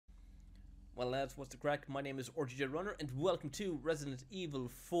Well lads, what's the crack? My name is RGJ Runner and welcome to Resident Evil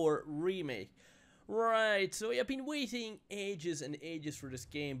 4 Remake. Right, so I've been waiting ages and ages for this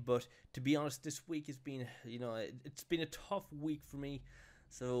game, but to be honest, this week has been, it's been a tough week for me.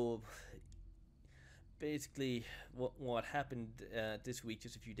 So basically, what happened this week,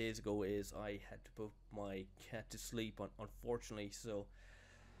 just a few days ago, is I had to put my cat to sleep, unfortunately. So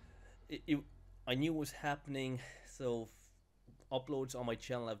I knew it was happening, so uploads on my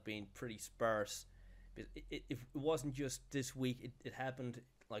channel have been pretty sparse. But it wasn't just this week, it happened,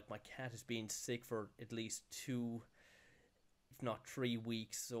 like my cat has been sick for at least 2, if not 3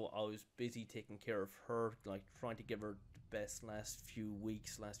 weeks, so I was busy taking care of her, like trying to give her the best last few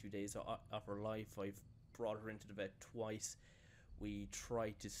days of her life. I've brought her into the vet twice. We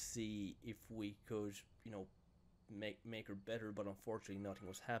tried to see if we could, make her better, but unfortunately nothing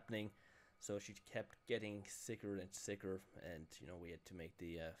was happening. So she kept getting sicker and sicker, and we had to make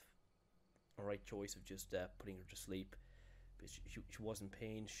the right choice of just putting her to sleep. But she was in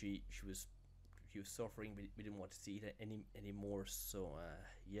pain. She was suffering. We didn't want to see it anymore. So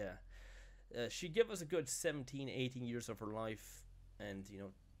yeah, she gave us a good 17-18 years of her life, and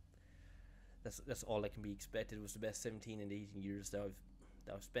that's all that can be expected. It was the best 17 and 18 years that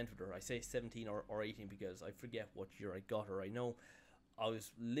I've spent with her. I say 17 or 18 because I forget what year I got her. I know I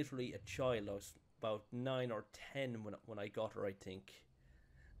was literally a child. I was about 9 or 10 when I got her, I think.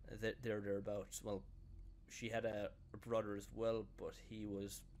 Thereabouts. Well, she had a brother as well, but he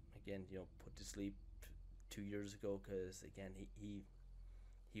was, again, put to sleep 2 years ago because, again,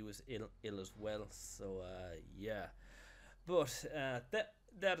 he was ill as well. So yeah. But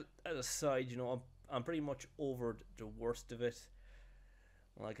that aside, I'm pretty much over the worst of it.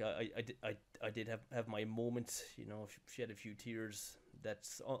 Like I did have my moments, she had a few tears.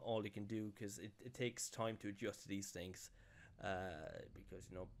 That's all you can do, because it takes time to adjust to these things, because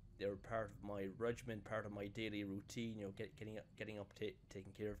they're part of my regimen, part of my daily routine. Getting up,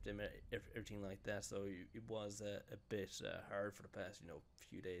 taking care of them, everything like that. So it was a bit hard for the past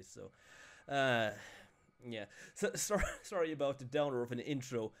few days. So yeah. So sorry about the downer of an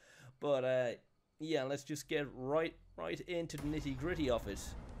intro, but yeah, let's just get right into the nitty gritty of it.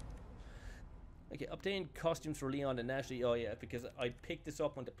 Okay, obtain costumes for Leon and Ashley. Oh yeah, because I picked this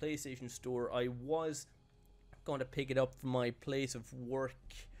up on the PlayStation Store. I was going to pick it up from my place of work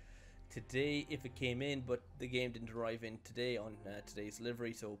today if it came in, but the game didn't arrive in today on today's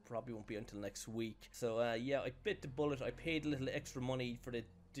delivery, so probably won't be until next week. So yeah, I bit the bullet. I paid a little extra money for the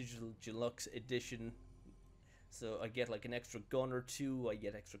digital deluxe edition. So I get like an extra gun or two, I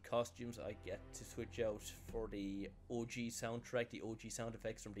get extra costumes, I get to switch out for the OG soundtrack, the OG sound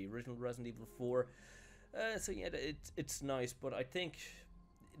effects from the original Resident Evil 4. So yeah, it's nice, but I think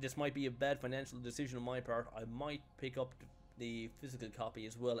this might be a bad financial decision on my part. I might pick up the physical copy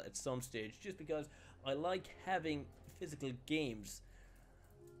as well at some stage, just because I like having physical games,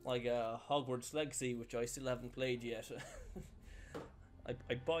 like Hogwarts Legacy, which I still haven't played yet.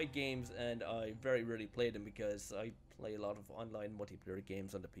 I buy games and I very rarely play them because I play a lot of online multiplayer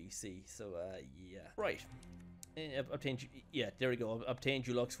games on the PC. So yeah. Right. There we go. Obtain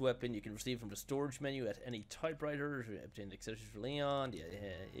deluxe weapon. You can receive from the storage menu at any typewriter. Obtain accessories for Leon. Yeah.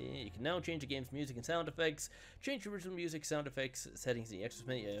 You can now change the game's music and sound effects. Change the original music, sound effects, settings in the extras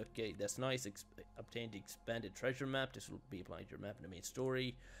menu. Okay, that's nice. Obtain the expanded treasure map. This will be applied to your map in the main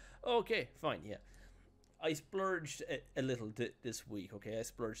story. Okay, fine. Yeah. I splurged a little this week, okay? I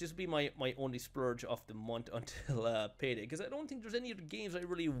splurged. This will be my only splurge of the month until payday, because I don't think there's any other games I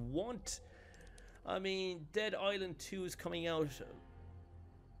really want. I mean, Dead Island 2 is coming out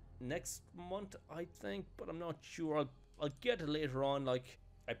next month, I think, but I'm not sure. I'll get it later on. Like,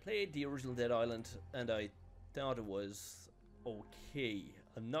 I played the original Dead Island, and I thought it was okay.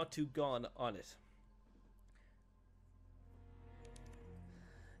 I'm not too gone on it.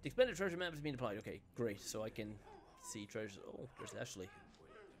 The expanded treasure map has been applied. Okay, great. So I can see treasures. Oh, there's Ashley.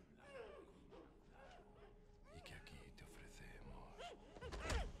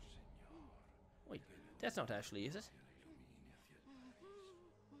 Wait, that's not Ashley, is it?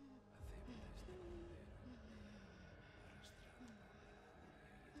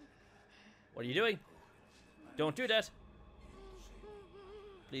 What are you doing? Don't do that.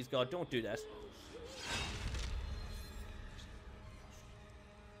 Please, God, don't do that.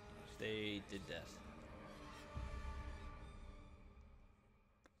 They did that.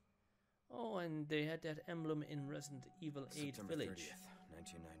 Oh, and they had that emblem in Resident Evil 8 September Village. 30th,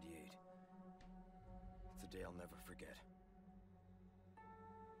 1998. It's a day I'll never forget.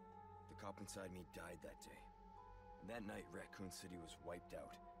 The cop inside me died that day. And that night, Raccoon City was wiped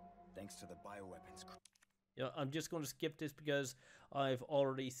out, thanks to the bioweapons. You know, I'm just going to skip this because I've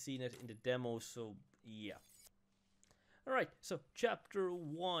already seen it in the demo, so yeah. Alright, so chapter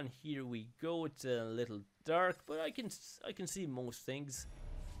 1, here we go. It's a little dark, but I can see most things.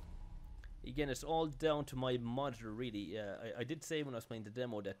 Again, it's all down to my monitor, really. I did say when I was playing the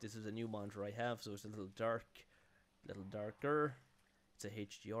demo that this is a new monitor I have, so it's a little darker. It's a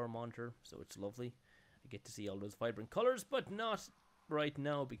HDR monitor, so it's lovely. I get to see all those vibrant colors, but not right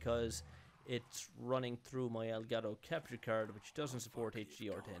now because it's running through my Elgato capture card, which doesn't support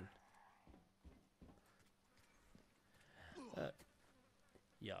HDR10.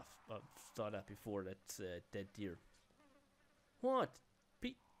 Yeah, I've thought that before. That's dead deer. What?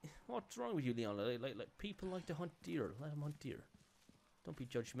 What's wrong with you, Leon? Like people like to hunt deer. Let them hunt deer. Don't be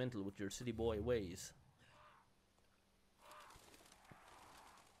judgmental with your city boy ways.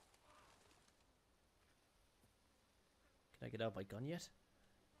 Can I get out my gun yet?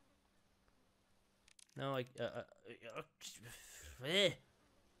 No,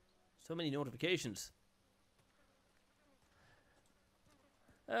 so many notifications.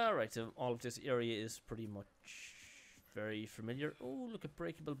 Alright, so all of this area is pretty much very familiar. Oh, look at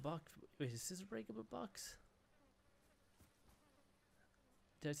breakable box. Wait, is this a breakable box?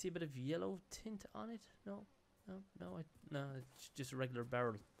 Did I see a bit of yellow tint on it? No, it's just a regular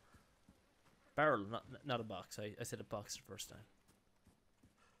barrel. Barrel, not a box. I said a box the first time.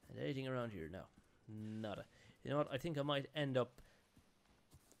 And anything around here? No, nada. You know what? I think I might end up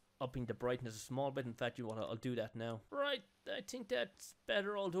upping the brightness a small bit. In fact, you know what? I'll do that now. Right, I think that's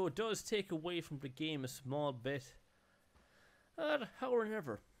better, although it does take away from the game a small bit. Hour and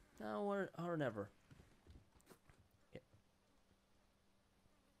ever. Hour and ever. Yeah.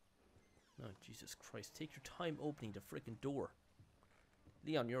 Oh, Jesus Christ. Take your time opening the freaking door.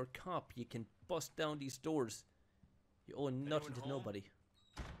 Leon, you're a cop. You can bust down these doors. You owe nothing to nobody.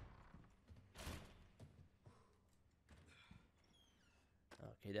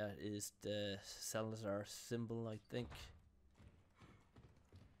 Okay, that is the Salazar symbol, I think.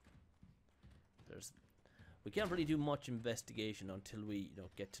 We can't really do much investigation until we,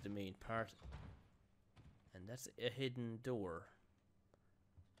 get to the main part. And that's a hidden door.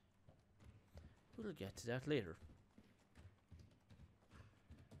 We'll get to that later.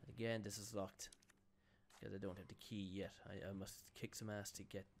 Again, this is locked because I don't have the key yet. I must kick some ass to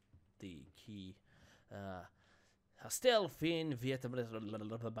get the key. Hastel fin Vietnam.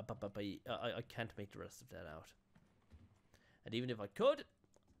 I can't make the rest of that out. And even if I could,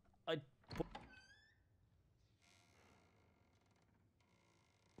 I'd put.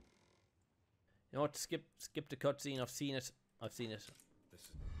 You know what? Skip the cutscene. I've seen it.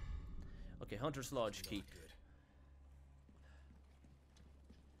 Okay, Hunter's Lodge key. Good.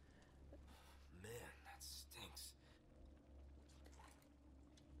 Man, that stinks.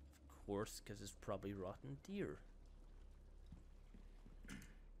 Of course, because it's probably rotten deer.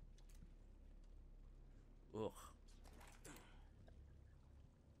 Ugh.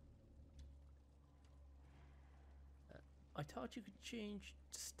 I thought you could change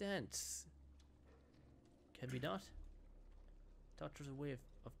stance. Can we not? Thought there was a way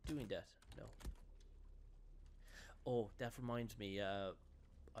of doing that. No. Oh, that reminds me. I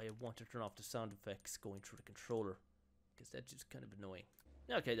want to turn off the sound effects going through the controller, because that's just kind of annoying.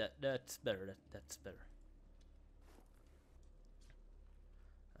 Okay, that's better. That's better.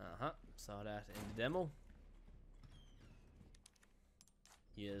 Saw that in the demo.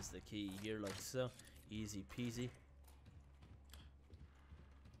 Here's the key here, like so. Easy peasy.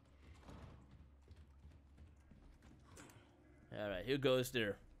 Alright, who goes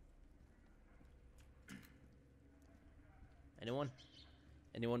there? Anyone?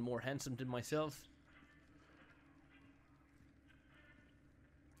 Anyone more handsome than myself?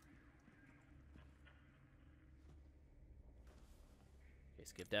 Okay,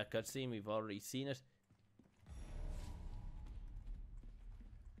 skip that cutscene. We've already seen it.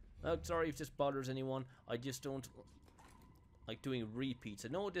 Oh, sorry if this bothers anyone. I just don't like doing repeats. I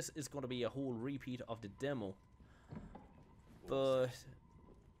know this is going to be a whole repeat of the demo, but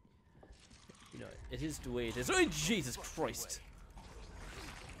it is the way it is. Oh, Jesus Christ!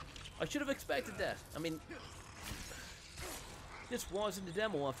 I should have expected that. I mean, this was in the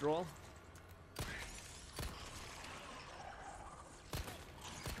demo after all.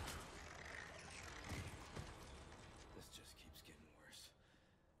 This just keeps getting worse.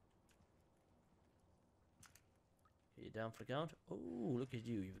 Are you down for the count? Oh, look at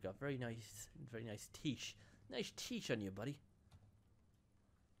you! You've got very nice teeth. Nice teeth on you, buddy.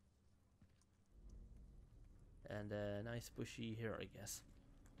 And a nice bushy hair, I guess.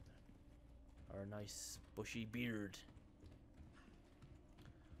 Or a nice bushy beard.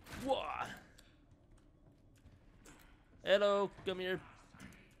 Whoa! Hello, come here.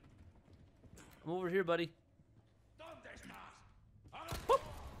 I'm over here, buddy. Boop.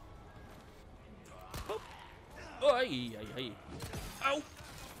 Boop. Oh, hey. Ow.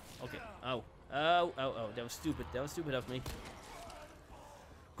 Okay. Ow. Ow. That was stupid. That was stupid of me.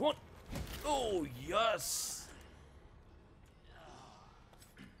 Come on. Oh, yes.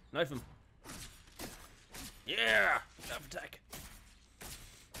 Knife him. Yeah. Knife attack.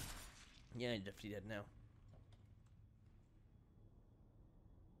 Yeah, you're definitely dead now.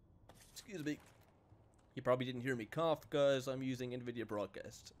 Excuse me. You probably didn't hear me cough because I'm using NVIDIA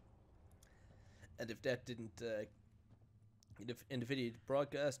Broadcast. And if that didn't, if NVIDIA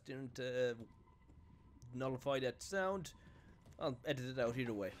Broadcast didn't nullify that sound, I'll edit it out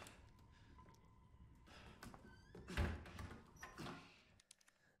either way.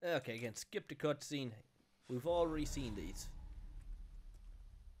 Okay, again, skip the cutscene. We've already seen these.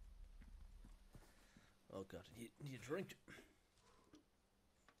 Oh god, I need a drink.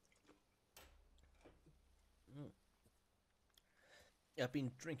 I've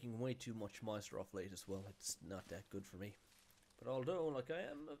been drinking way too much Monster off late as well. It's not that good for me. But although, like, I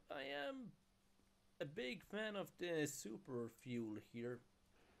am a big fan of the super fuel here.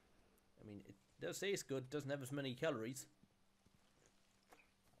 I mean, it does taste good. Doesn't have as many calories.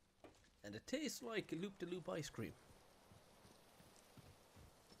 And it tastes like loop-de-loop ice cream.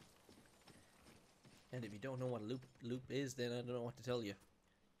 And if you don't know what a loop is, then I don't know what to tell you.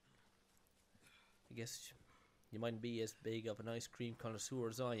 I guess you mightn't be as big of an ice cream connoisseur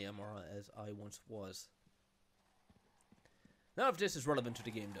as I am, or as I once was. None of this is relevant to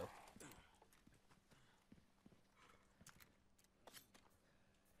the game, though.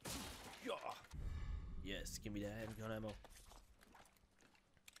 Yes, give me that handgun ammo.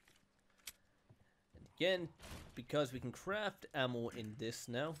 And again, because we can craft ammo in this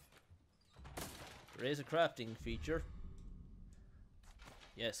now, there is a crafting feature.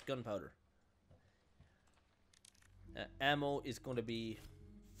 Yes, gunpowder. Ammo is going to be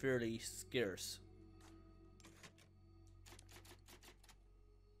fairly scarce.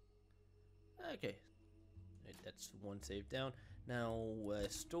 Okay, that's one save down. Now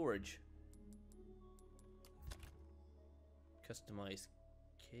storage. Customize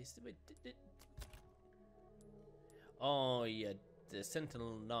case. Oh yeah, the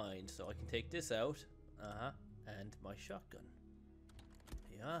Sentinel 9. So I can take this out. And my shotgun.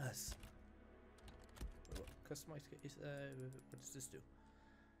 Yes. Customize case. What does this do?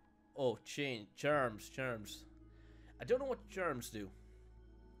 Oh, charms. I don't know what charms do.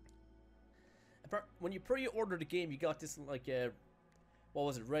 When you pre-order the game, you got this like what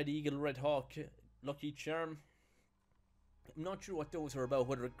was it? Red Eagle, Red Hawk, Lucky Charm. I'm not sure what those are about.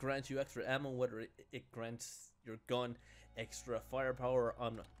 Whether it grants you extra ammo, whether it grants your gun extra firepower.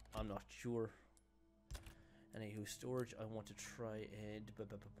 I'm not sure. Anywho, storage. I want to try and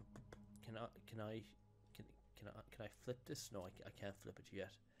can I flip this? No, I can't flip it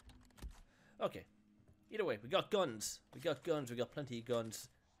yet. Okay. Either way, we got guns. We got plenty of guns.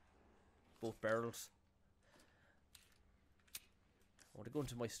 Both barrels. I want to go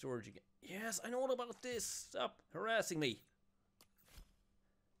into my storage again. Yes, I know all about this. Stop harassing me.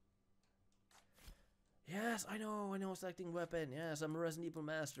 Yes, I know selecting weapon. Yes, I'm a Resident Evil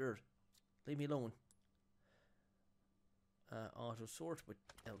master. Leave me alone. Auto sort with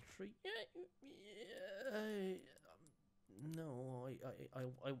L3. No, I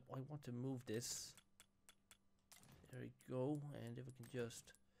want to move this. There we go. And if we can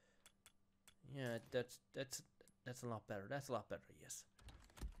just, yeah, that's a lot better. That's a lot better. Yes.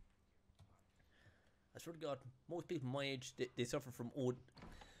 I swear to God, most people my age they suffer from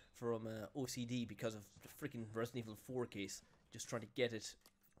OCD because of the freaking Resident Evil 4 case. Just trying to get it,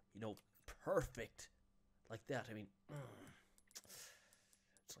 perfect like that. I mean,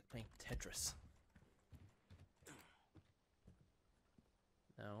 it's like playing Tetris.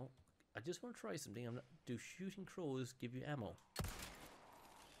 Now, I just want to try something. Do shooting crows give you ammo?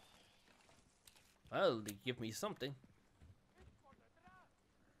 Well, they give me something.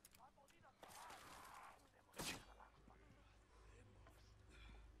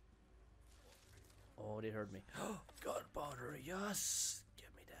 Oh, they heard me. Gunpowder, yes!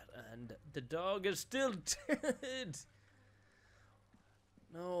 Give me that. And the dog is still dead!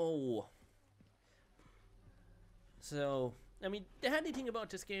 No. So, I mean, the handy thing about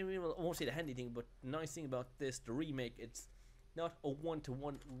this game, well, I won't say the handy thing, but the nice thing about this, the remake, it's not a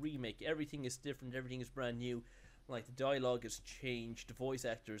one-to-one remake. Everything is different, everything is brand new. Like, the dialogue has changed, the voice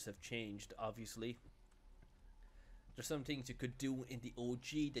actors have changed, obviously. There's some things you could do in the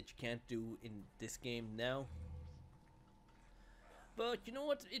OG that you can't do in this game now. But you know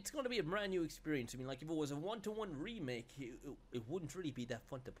what? It's going to be a brand new experience. I mean, like if it was a one-to-one remake, it wouldn't really be that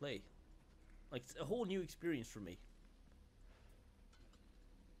fun to play. Like it's a whole new experience for me.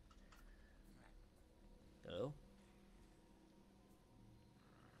 Hello?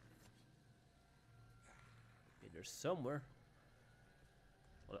 Okay, there's somewhere.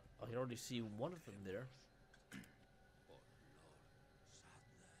 Well, I can already see one of them there.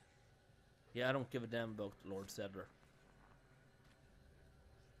 Yeah, I don't give a damn about Lord Sadler.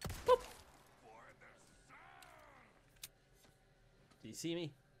 Boop. Do you see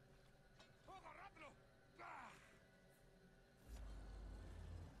me?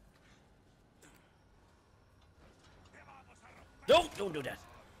 Don't do that.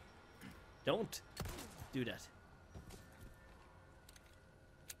 Don't do that.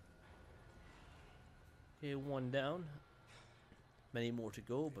 Okay, one down. Many more to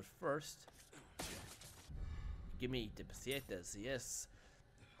go, but first, give me the pesetas, yes.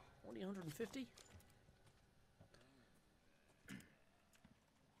 Only 150?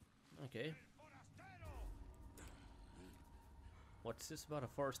 Okay. What's this about, a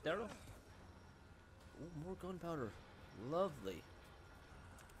forastero? Oh, more gunpowder. Lovely.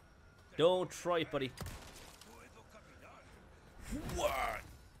 Don't try it, buddy. What?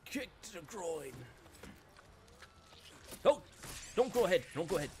 Kick to the groin. No! Don't go ahead. Don't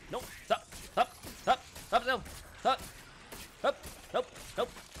go ahead. No. Stop. Stop. Stop. Stop. No. Stop. Up. Nope. Nope.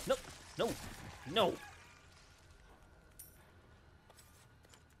 Nope. No. No.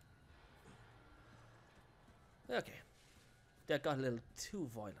 Okay. That got a little too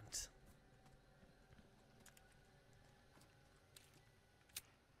violent.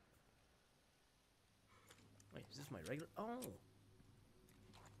 Wait, is this my regular? Oh.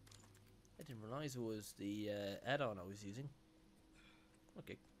 I didn't realize it was the add-on I was using.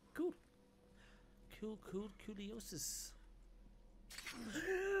 Okay, cool. Cooliosis.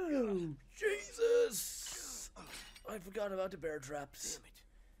 Jesus! I forgot about the bear traps.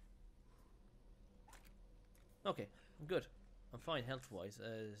 Damn it. Okay, I'm good. I'm fine health-wise.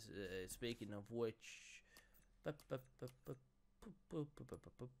 Speaking of which...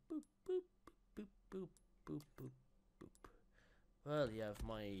 Well, you have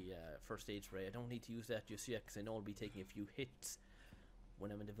my first aid spray. I don't need to use that just yet because I know I'll be taking a few hits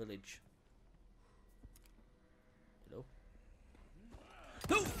when I'm in the village. Hello?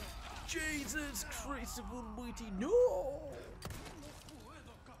 No! Jesus Christ of Almighty, no!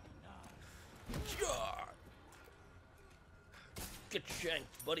 God! Get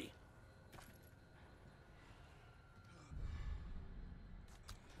shanked, buddy.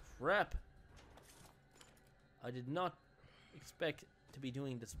 Crap. I did not expect to be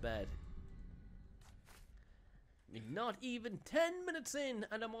doing this bad. I mean, not even 10 minutes in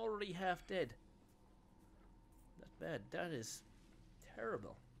and I'm already half dead. That's bad. That is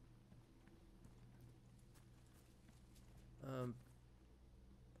terrible.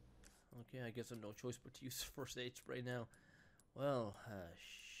 Okay, I guess I have no choice but to use first aid spray now. Well,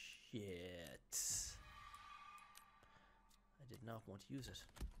 shit. I did not want to use it.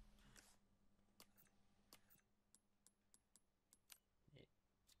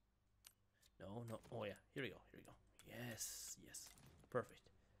 No, no. Oh yeah, here we go. Here we go. Yes, yes. Perfect.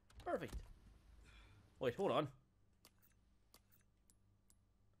 Perfect. Wait, hold on.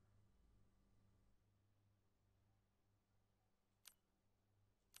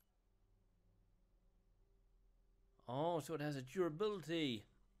 Oh, so it has a durability.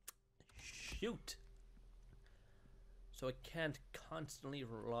 Shoot. So I can't constantly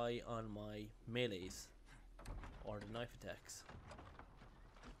rely on my melees or the knife attacks.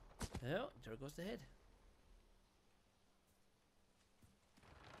 Oh, there goes the head.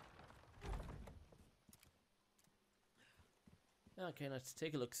 Okay, let's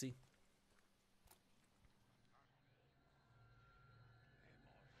take a look-see.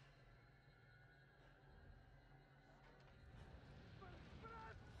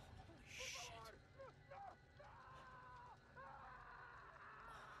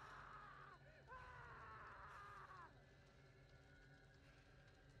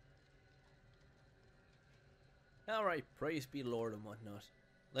 Alright, praise be the Lord and whatnot.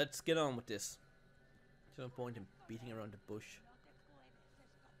 Let's get on with this. There's no point in beating around the bush.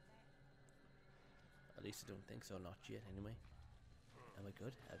 At least I don't think so, not yet anyway. Am I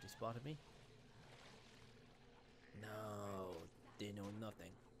good? Have they spotted me? No, they know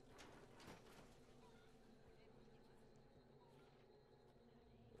nothing.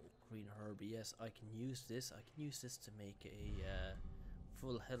 Green herb, yes, I can use this. I can use this to make a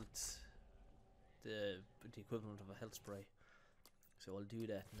full health, the equivalent of a health spray. So I'll do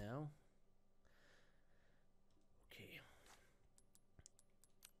that now. Okay.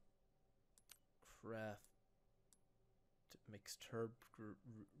 craft mixed herb.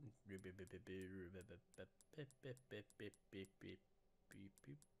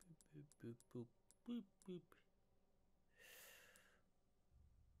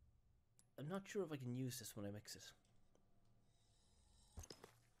 I'm not sure if I can use this when I mix it.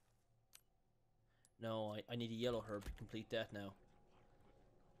 No, I need a yellow herb to complete that now.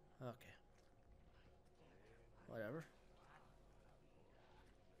 Okay. Whatever.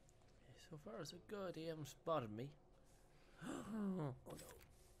 So far so good, he haven't spotted me. Oh no.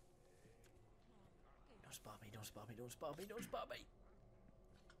 Don't spot me, don't spot me, don't spot me, don't spot me!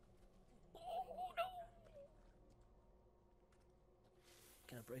 Oh no!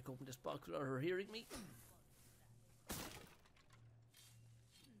 Can I break open this box without her hearing me?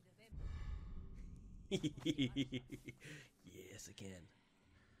 Yes, again.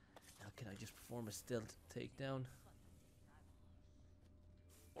 Now can I just perform a stealth takedown?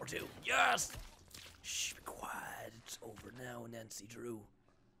 Or two. Yes! Shh, be quiet. It's over now, Nancy Drew.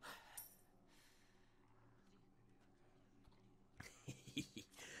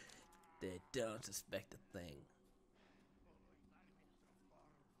 They don't suspect a thing.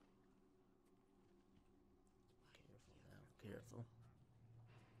 Careful now, careful.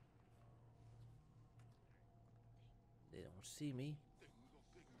 They don't see me.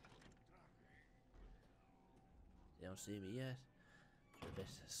 They don't see me yet. They're a bit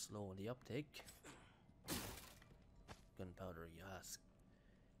slow on the uptake. Gunpowder, yes.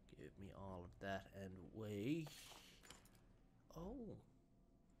 Give me all of that and wait. Oh.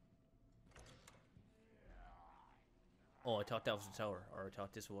 Oh, I thought that was the tower. Or I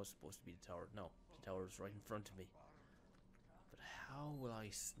thought this was supposed to be the tower. No, the tower is right in front of me. But how will I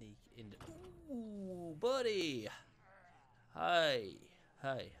sneak into... Ooh, buddy! Hi.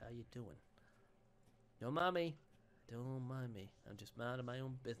 Hi, how you doing? Don't mind me. Don't mind me. I'm just minding my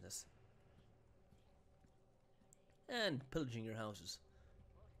own business. And pillaging your houses.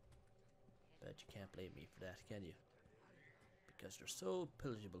 Bet you can't blame me for that, can you? Because they're so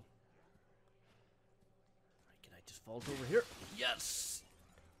pillageable. Right, can I just vault over here? Yes!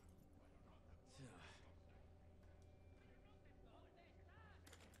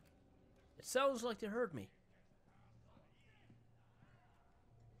 It sounds like they heard me.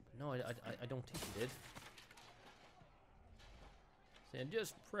 No, I don't think they did. See, I'm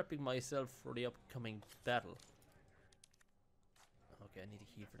just prepping myself for the upcoming battle. Okay, I need a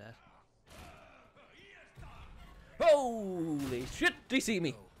key for that. Holy shit, they see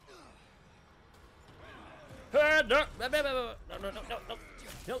me! No, no,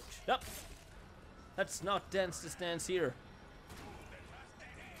 no, stop! Let's not dance this dance here.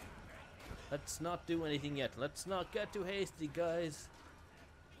 Let's not do anything yet. Let's not get too hasty, guys.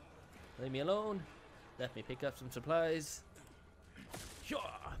 Leave me alone. Let me pick up some supplies.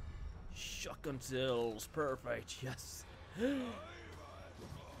 Shotgun shells, perfect, yes.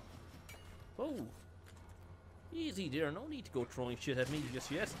 Oh. Easy there, no need to go throwing shit at me just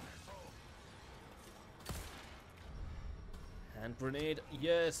yet. Hand grenade,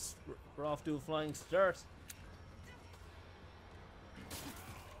 yes. We're off to a flying start.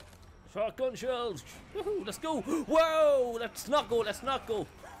 Shotgun shells, woohoo, let's go. Whoa, let's not go, let's not go.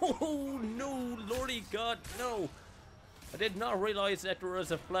 Oh no, lordy god, no. I did not realize that there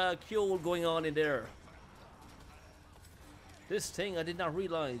was a flag kill going on in there. This thing, I did not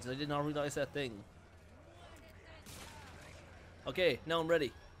realize that thing. Okay, now I'm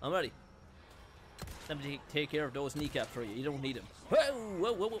ready. I'm ready. Let me take care of those kneecaps for you. You don't need them. Whoa,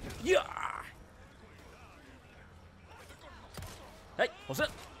 whoa, whoa, whoa. Yeah! Hey, what's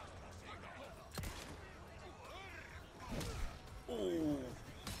up? Oh,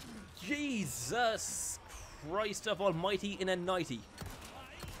 Jesus Christ of Almighty in a nighty.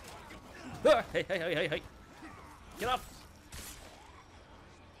 Ah, hey, hey, hey, hey, hey. Get off.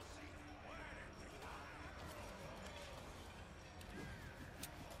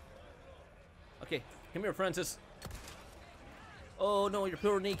 Okay, come here, Francis. Oh no, your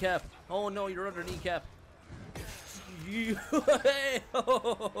poor kneecap. Oh no, your other kneecap. You,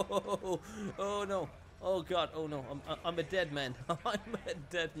 oh, oh no. Oh god, oh no, I'm a dead man. I'm a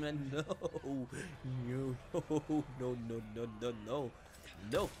dead man. No. No, no, no, no, no, no.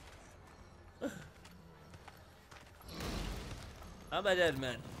 No. I'm a dead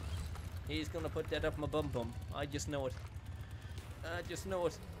man. He's gonna put that up my bum bum. I just know it. I just know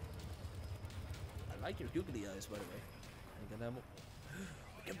it. I like your googly eyes, by the way. I got ammo.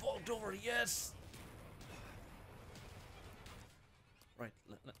 We can vault over, yes! Right,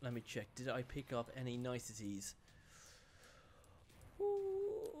 let me check. Did I pick up any niceties?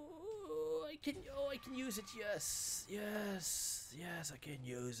 Ooh, I can use it, yes. Yes, yes, I can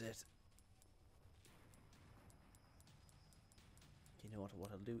use it. You know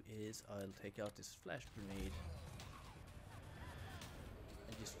what I'll do is I'll take out this flash grenade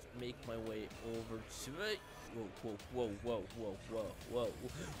and just make my way over to it. Whoa, whoa, whoa, whoa, whoa, whoa, whoa.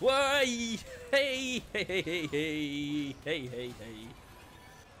 Why? Hey, hey, hey, hey, hey, hey, hey, hey.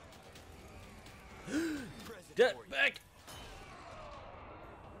 Get back!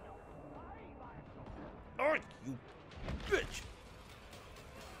 Oh, you bitch!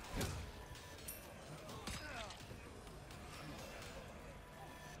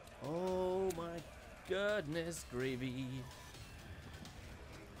 Oh my goodness, gravy.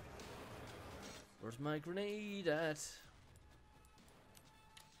 Where's my grenade at?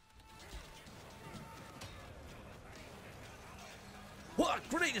 What?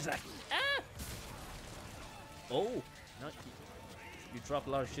 Grenade attack! Ah! Oh, not you dropped a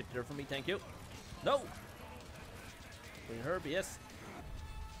lot of shit there for me, thank you. No! Green herb, yes.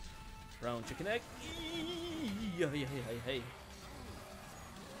 Brown chicken egg. Hey, hey, hey, hey.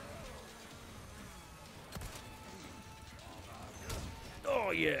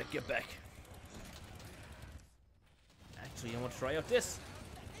 Oh yeah, get back. Actually, I want to try out this.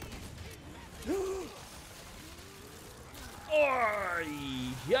 Oh,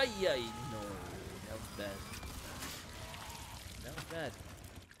 yeah, yeah. No, that was bad. That was bad.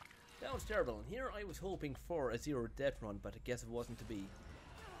 That was terrible. And here I was hoping for a zero death run, but I guess it wasn't to be.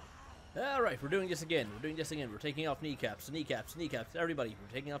 Alright, we're doing this again. We're doing this again. We're taking off kneecaps, kneecaps, kneecaps. Everybody,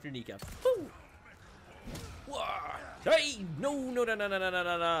 we're taking off your kneecaps. Woo! Hey! No, no, no, no, no, no, no,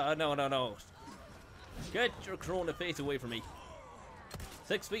 no, no, no, no. Get your corona face away from me.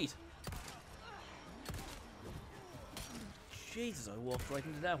 6 feet. Jesus, I walked right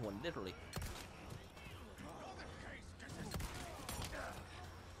into that one, literally.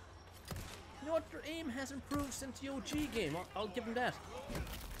 You know what? Your aim has improved since the OG game. I'll give him that.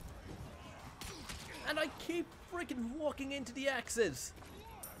 And I keep freaking walking into the axes.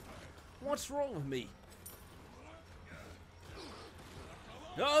 What's wrong with me?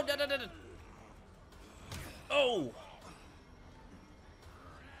 No, no, no, no, no. Oh!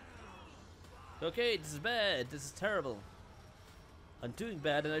 Okay, this is bad. This is terrible. I'm doing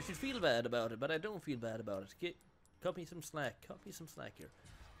bad and I should feel bad about it, but I don't feel bad about it. Cut me some slack. Cut me some slack here.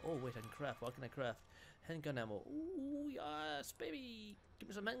 Oh, wait, I can craft. What can I craft? Handgun ammo. Ooh, yes, baby. Give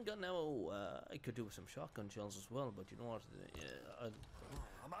me some handgun ammo. I could do with some shotgun shells as well, but you know what? Yeah,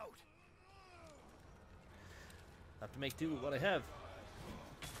 I'm out. have to make do with what I have.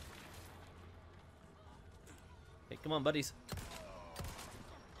 Hey, come on, buddies.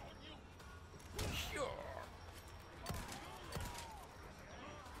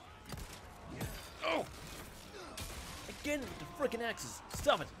 Oh! Again, the frickin' axes.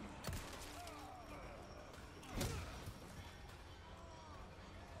 Stop it.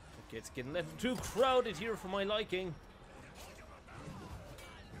 Okay, it's getting a little too crowded here for my liking.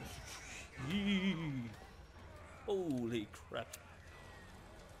 Yee. Holy crap.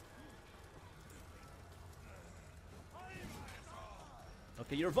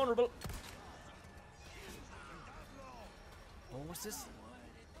 Okay, you're vulnerable. Oh, what's this?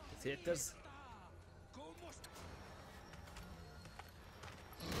 Let's hit this.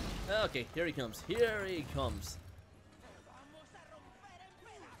 Okay, here he comes. Here he comes.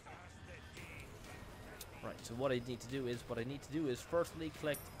 Right, so what I need to do is firstly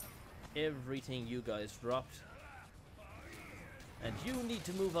collect everything you guys dropped. And you need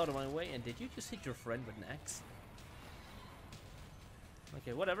to move out of my way. And did you just hit your friend with an axe?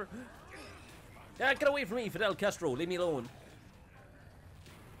 Okay, whatever. Yeah, get away from me, Fidel Castro. Leave me alone.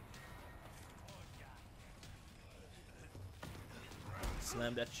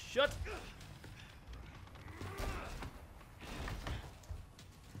 Slam that shut.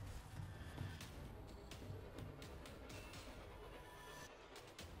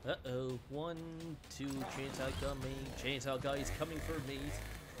 Uh-oh. 1, 2, chainsaw coming. Chainsaw guys coming for me.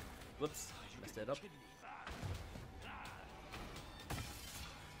 Whoops. Messed that up.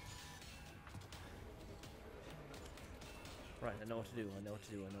 Right, I know what to do. I know what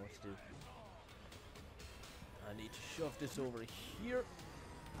to do. I know what to do. I need to shove this over here.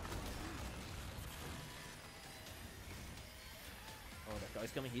 Oh, that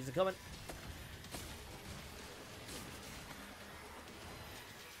guy's coming. He's coming.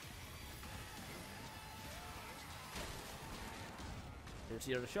 Here's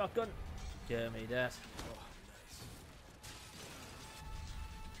the other shotgun. Give me that.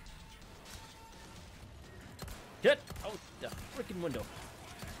 Get out the freaking window.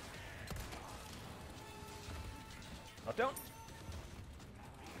 Knock down.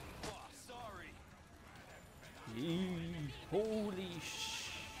 Oh, sorry. Holy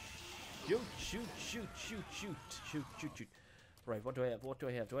shoot, shoot, shoot, shoot, shoot, shoot, shoot, shoot. Right, what do I have? What do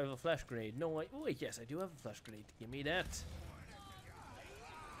I have? Do I have a flash grenade? No, oh wait, yes, I do have a flash grenade. Give me that.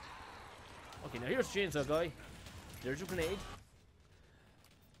 Okay, now here's chainsaw guy. There's your grenade.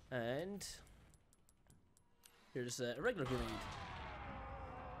 And here's a regular grenade.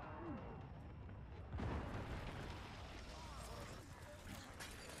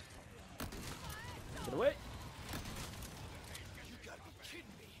 Get away. You gotta be kidding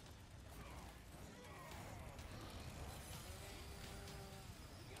me.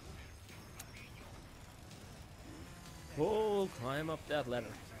 Oh, climb up that ladder.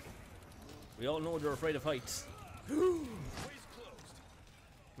 We all know they're afraid of heights. Way's closed.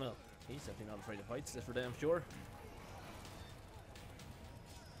 Well, he's definitely not afraid of heights, that's for damn sure.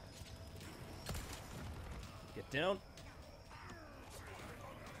 Get down.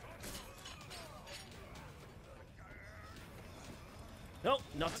 No,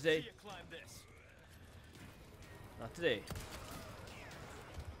 not today. See you climb this. Not today.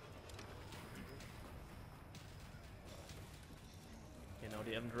 You know,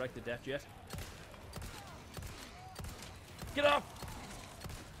 they haven't directed that yet. Get up!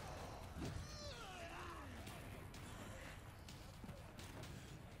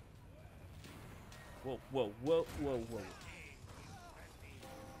 Whoa, whoa, whoa, whoa, whoa.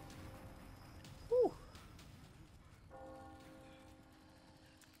 Whew.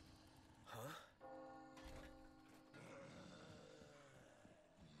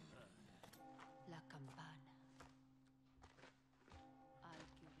 La campana. Al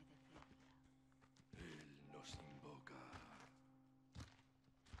que obedecerla. Él nos invoca.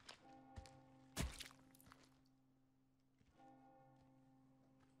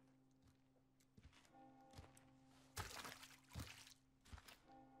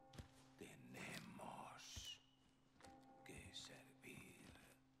 Tenemos que servir.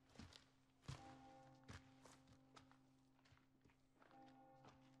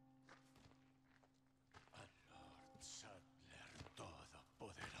 Al Lord Sadler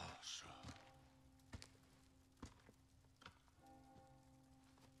Todopoderoso.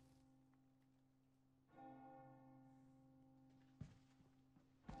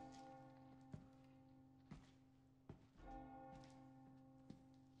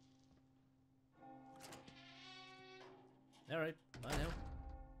 Alright, I know.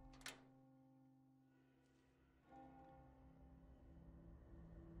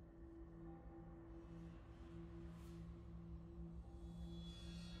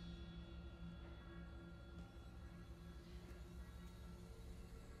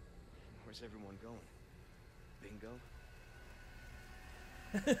 Where's everyone going? Bingo?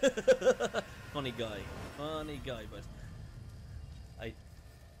 Funny guy, but I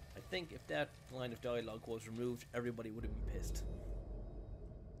think if that line of dialogue was removed, everybody would have been pissed.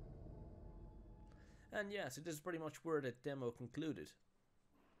 And yes, it is pretty much where the demo concluded.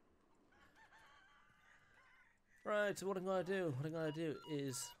 Right, so what I'm gonna do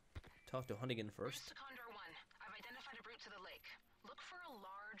is talk to Hunnigan first. Bridge to Condor 1. I've identified a route to the lake. Look for a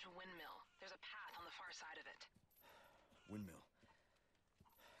large windmill. There's a path on the far side of it. Windmill.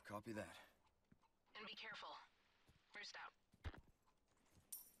 Copy that. And be careful. Roost out.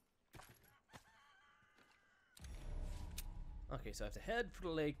 Okay, so I have to head for the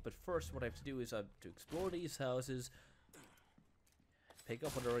lake, but first what I have to do is I have to explore these houses, pick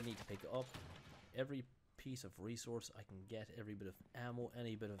up whatever I need to pick up, every piece of resource I can get, every bit of ammo,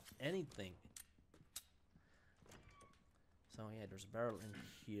 any bit of anything. So yeah, there's a barrel in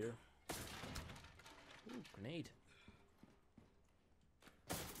here. Ooh, grenade.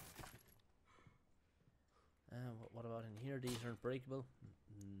 What about in here? These aren't breakable.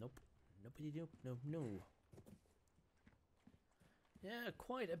 Nope. Nobody do. No. Yeah,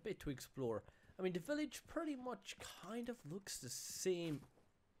 quite a bit to explore. I mean, the village pretty much kind of looks the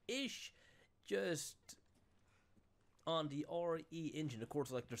same-ish, just on the RE engine. Of course,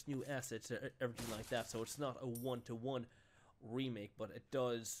 like there's new assets, everything like that, so it's not a one-to-one remake, but it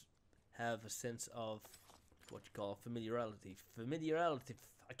does have a sense of what you call familiarity. Familiarity.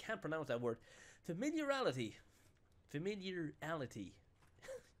 I can't pronounce that word. Familiarity.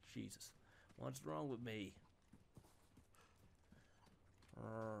 Jesus, what's wrong with me?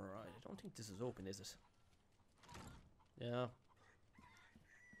 Alright, I don't think this is open, is it? Yeah.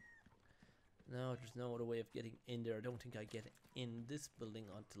 No, there's no other way of getting in there. I don't think I get in this building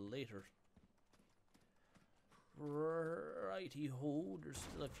until later. Righty-ho, there's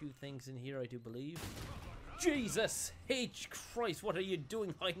still a few things in here, I do believe. Jesus H. Christ, what are you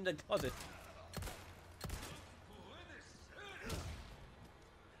doing hiding in the closet?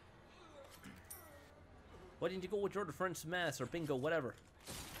 Why didn't you go with your other friend's mass or bingo, whatever?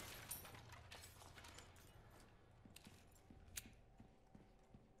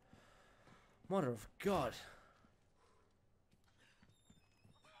 Mother of God.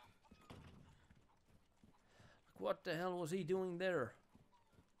 What the hell was he doing there?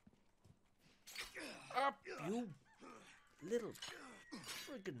 Up, you little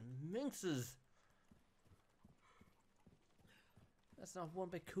freaking minxes. That's not one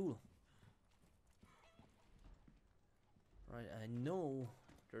bit cool. Right, I know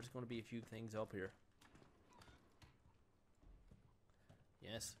there's going to be a few things up here.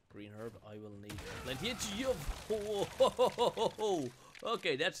 Yes, green herb, I will need plenty. It's you! Ho, ho, ho, ho, ho.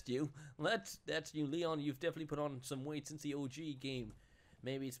 Okay, that's new. That's new. Leon, you've definitely put on some weight since the OG game.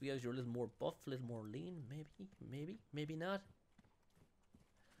 Maybe it's because you're a little more buff, a little more lean. Maybe not.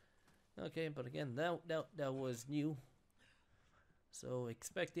 Okay, but again, that was new. So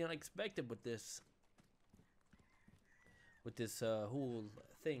expect the unexpected with this. With this whole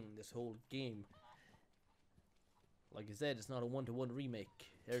thing, this whole game. Like I said, it's not a one-to-one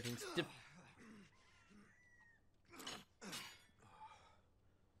remake. Everything's different.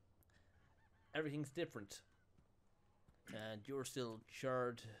 Everything's different. And you're still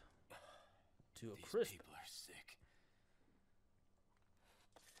charred to a crisp. These people are sick.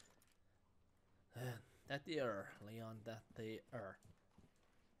 That they are, Leon, that they are.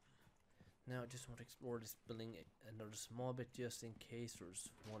 Now I just want to explore this building another small bit just in case there's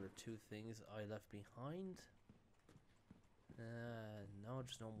one or two things I left behind. No,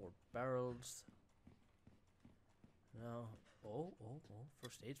 there's no more barrels. No. Oh,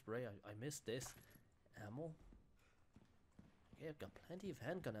 first aid spray. I missed this. Ammo. Okay, I've got plenty of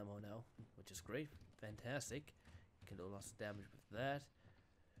handgun ammo now, which is great. Fantastic. Can do lots of damage with that.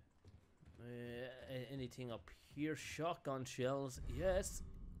 Anything up here? Shotgun shells. Yes.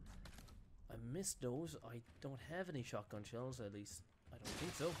 I missed those. I don't have any shotgun shells, at least. I don't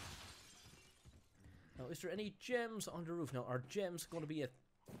think so. Now, is there any gems on the roof? Now, are gems going to be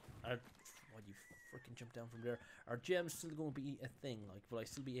why'd you freaking jump down from there? Are gems still going to be a thing? Like, will I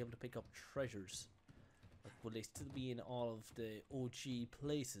still be able to pick up treasures? Like, will they still be in all of the OG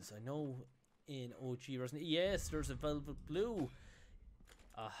places? I know in OG Resident Evil. Yes, there's a velvet blue.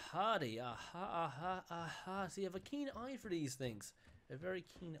 Aha, aha. See, I have a keen eye for these things. A very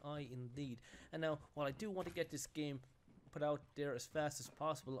keen eye indeed. And now, while I do want to get this game put out there as fast as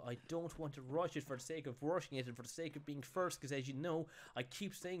possible, I don't want to rush it for the sake of rushing it and for the sake of being first, because as you know, I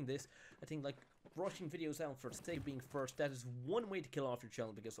keep saying this, I think like rushing videos out for the sake of being first, that is one way to kill off your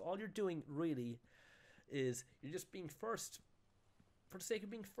channel, because all you're doing really is you're just being first for the sake of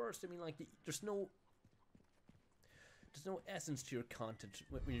being first. I mean, like, there's no essence to your content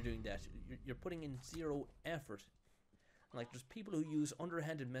when you're doing that. You're putting in zero effort. Like, there's people who use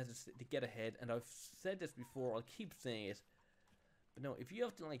underhanded methods to get ahead, and I've said this before, I'll keep saying it. But no, if you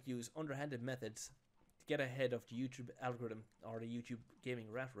have to, like, use underhanded methods to get ahead of the YouTube algorithm or the YouTube gaming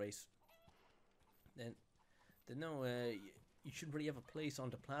rat race, then no, you shouldn't really have a place on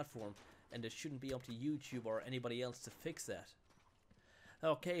the platform, and it shouldn't be up to YouTube or anybody else to fix that.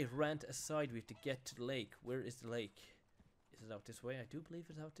 Okay, rant aside, we have to get to the lake. Where is the lake? Is it out this way? I do believe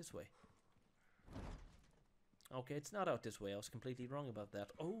it's out this way. Okay, it's not out this way. I was completely wrong about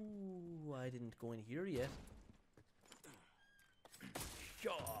that. Oh, I didn't go in here yet.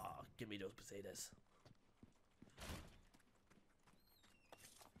 Shaw! Give me those potatoes.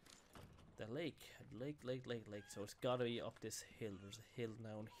 The lake. Lake. So it's gotta be up this hill. There's a hill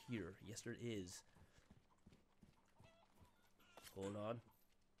down here. Yes, there is. Hold on.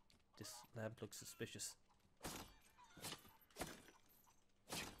 This lamp looks suspicious.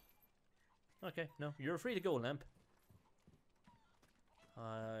 Okay, no, you're free to go, lamp.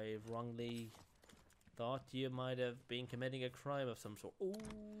 I wrongly thought you might have been committing a crime of some sort.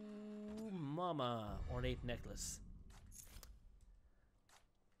 Ooh, mama, ornate necklace.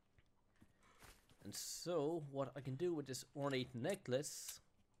 And so, what I can do with this ornate necklace,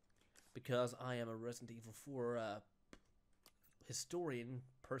 because I am a Resident Evil 4 historian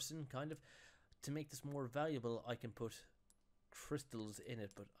person, kind of, to make this more valuable, I can put crystals in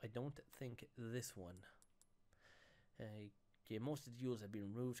it, but I don't think this one. Okay, most of the jewels have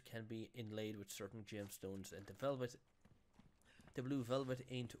been removed, can be inlaid with certain gemstones, and the blue velvet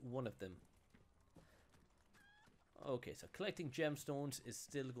ain't one of them. Okay, so collecting gemstones is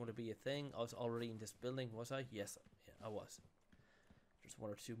still going to be a thing. I was already in this building, was I? Yes, yeah, I was. There's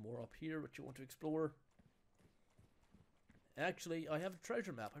one or two more up here which you want to explore. Actually, I have a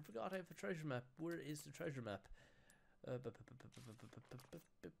treasure map. I forgot I have a treasure map. Where is the treasure map?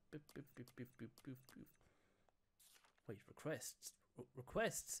 Wait, requests.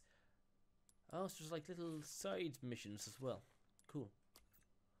 Oh, so there's like little side missions as well. Cool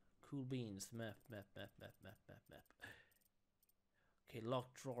beans. Map. Okay,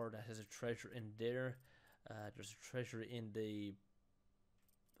 locked drawer that has a treasure in there. There's a treasure in the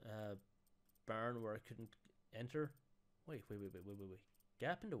barn where I couldn't enter. Wait.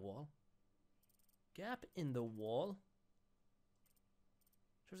 Gap in the wall? Gap in the wall?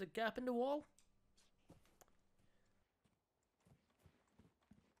 There's a gap in the wall?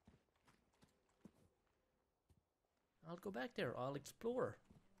 I'll go back there. I'll explore.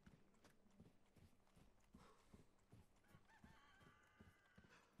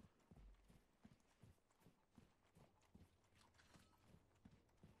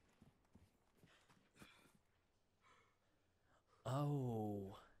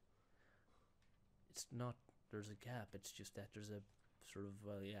 Oh. It's not, there's a gap. It's just that there's a sort of,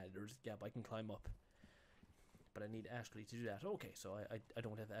 yeah, there's a gap. I can climb up. But I need Ashley to do that. Okay, so I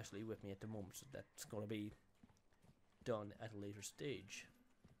don't have Ashley with me at the moment. So that's going to be done at a later stage.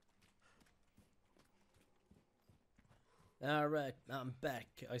 Alright, I'm back.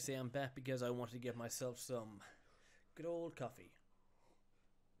 I say I'm back because I wanted to get myself some good old coffee.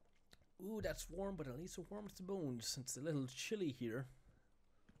 Ooh, that's warm, but at least it warms the bones. It's a little chilly here.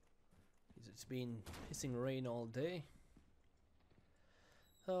 It's been pissing rain all day.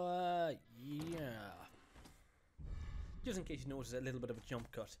 So, yeah. Just in case you notice a little bit of a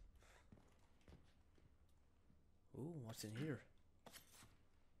jump cut. Ooh, what's in here?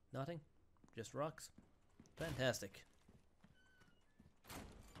 Nothing? Just rocks? Fantastic.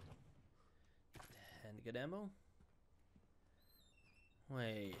 And good ammo?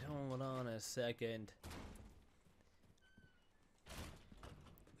 Wait, hold on a second.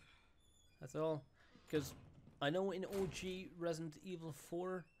 That's all? Because I know in OG Resident Evil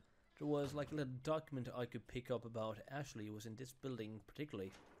 4 there was like a little document I could pick up about Ashley. It was in this building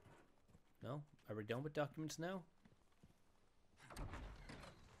particularly. No? Are we done with documents now?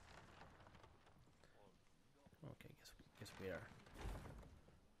 Okay, guess we are.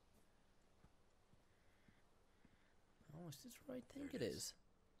 Oh, is this where I think it is?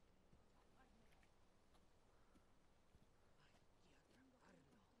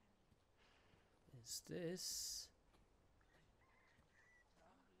 Is this?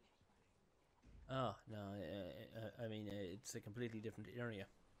 Oh, no, I mean, it's a completely different area.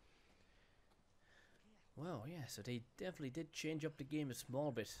 Wow, yeah, so they definitely did change up the game a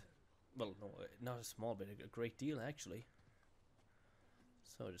small bit. Well, no, not a small bit, a great deal actually.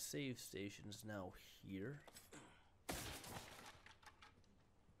 So the save station is now here.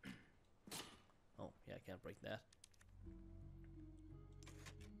 Oh, yeah, I can't break that.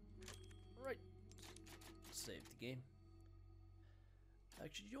 Right. Save the game.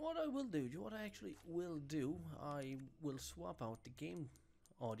 Actually, you know what I will do? You know what I actually will do? I will swap out the game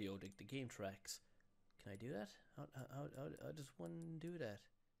audio, the game tracks. Can I do that? How does one do that?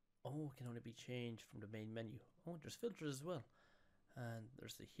 Oh, it can only be changed from the main menu. Oh, there's filters as well. And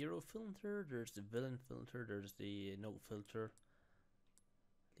there's the hero filter, there's the villain filter, there's the note filter.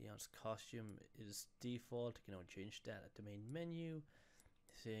 Leon's costume is default. You can only change that at the main menu.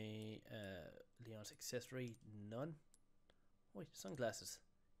 Say Leon's accessory, none. Wait, sunglasses.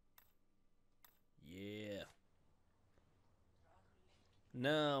 Yeah.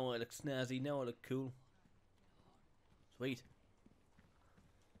 Now I look snazzy. Now I look cool. Sweet.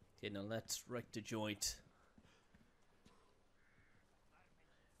 Okay, now let's wreck the joint.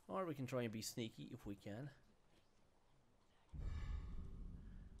 Or we can try and be sneaky if we can.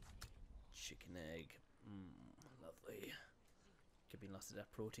 Chicken egg. Lovely. Could be lots of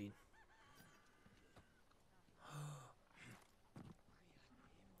that protein.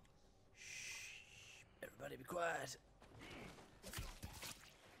 Shh. Everybody be quiet.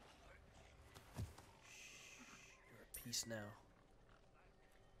 Shh. You're at peace now.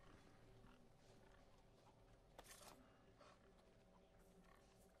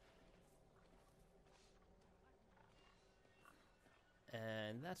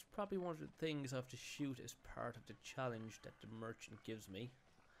 And that's probably one of the things I have to shoot as part of the challenge that the merchant gives me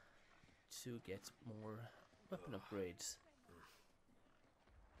to get more weapon upgrades.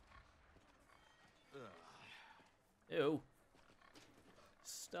 Ew.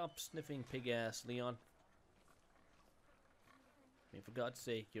 Stop sniffing pig ass, Leon. I mean, for God's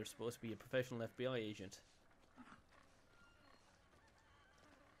sake, you're supposed to be a professional FBI agent.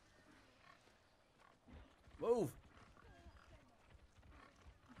 Move!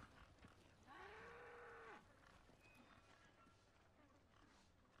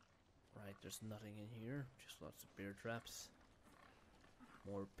 Right, there's nothing in here, just lots of bear traps.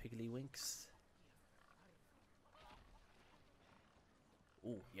 More piggly winks.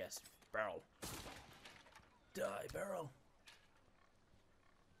 Oh, yes, barrel. Die, barrel.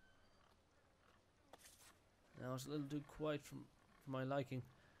 Now it's a little too quiet from for my liking.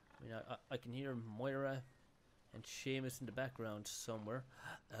 I mean, I can hear Moira and Seamus in the background somewhere.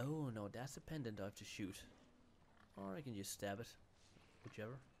 Oh no, that's a pendant I have to shoot. Or I can just stab it.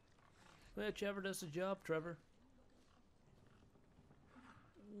 Whichever. Whichever does the job, Trevor.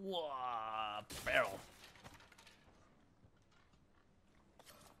 Whoa, barrel.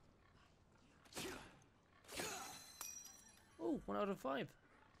 Oh, 1 out of 5.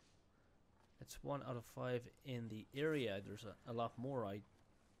 That's 1 out of 5 in the area. There's a lot more, I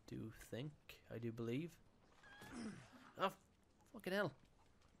do think. I do believe. Oh, fucking hell.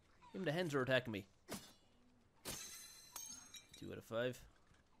 Even the hens are attacking me. 2 out of 5.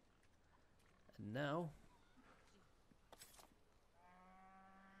 And now...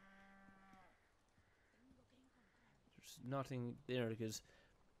 there's nothing there because...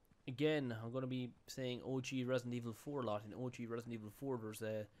 again, I'm going to be saying OG Resident Evil 4 a lot. In OG Resident Evil 4, there's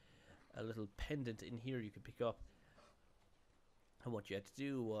a little pendant in here you can pick up. And what you had to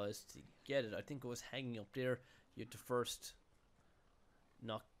do was to get it, I think it was hanging up there. You had to first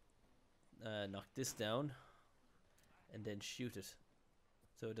knock this down and then shoot it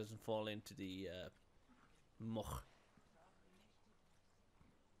so it doesn't fall into the muck.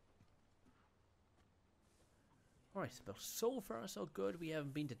 Alright, but so far so good. We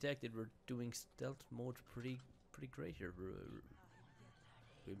haven't been detected. We're doing stealth mode pretty great here.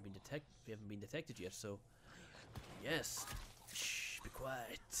 We haven't been detected yet, so yes. Shh, be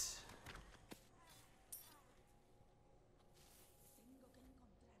quiet.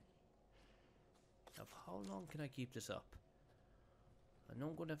 Now, how long can I keep this up? I know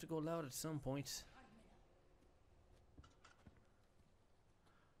I'm going to have to go loud at some point.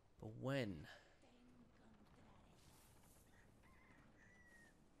 But when?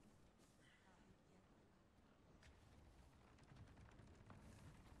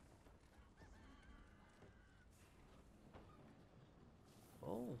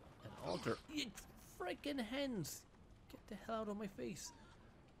 Oh, an altar. You freaking hens! Get the hell out of my face.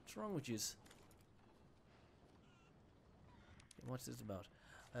 What's wrong with yous? What's this about?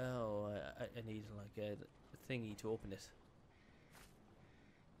 Oh, I need like a thingy to open it.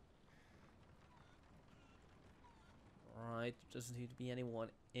 Right, there doesn't seem to be anyone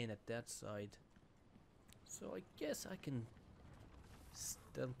in at that side. So I guess I can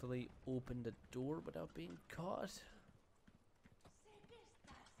stealthily open the door without being caught.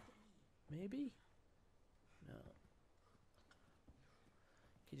 Maybe? No.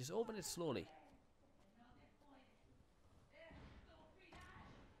 Okay, just open it slowly.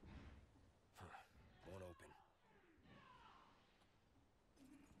 Won't open.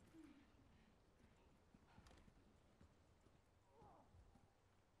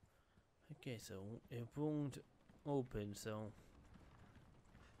 Okay, so it won't open, so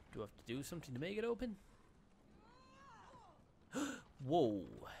do I have to do something to make it open? Whoa,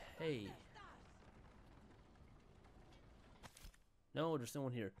 hey. No, there's no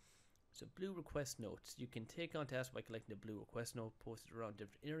one here. So blue request notes. You can take on tasks by collecting the blue request note posted around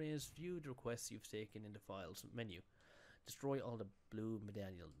different areas. View the requests you've taken in the files menu. Destroy all the blue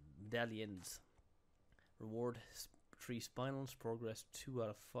medallions. Reward 3 spinals. Progress 2 out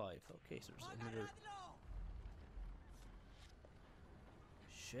of 5. Okay, so there's another...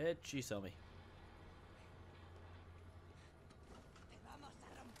 Shit, she saw me.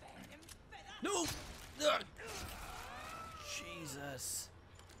 No! Ugh. Jesus.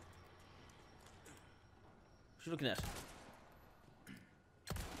 What you looking at?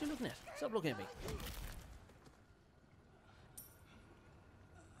 What you looking at? Stop looking at me.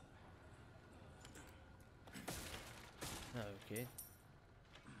 Okay.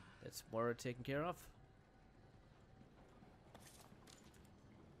 That's Moira taken care of.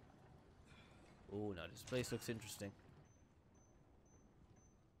 Oh, now this place looks interesting.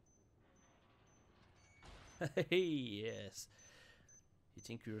 Hey, yes. You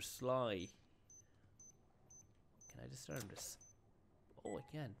think you're sly? Can I disarm this? Oh, I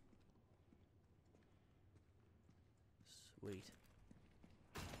can. Sweet.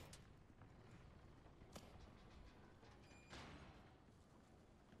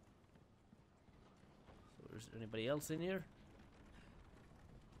 So is there anybody else in here?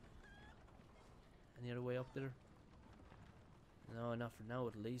 Any other way up there? No, not for now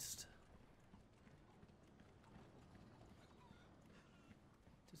at least.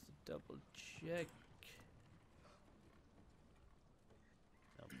 Just to double check.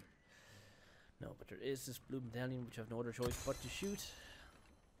 No, but there is this blue medallion which I have no other choice but to shoot.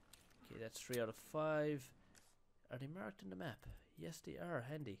 Okay, that's 3 out of 5. Are they marked on the map? Yes, they are.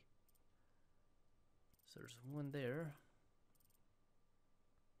 Handy. So there's one there.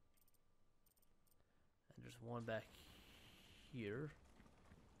 And there's one back here.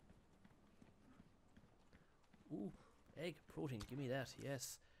 Ooh, egg, protein, give me that,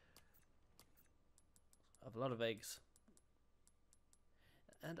 yes. I have a lot of eggs.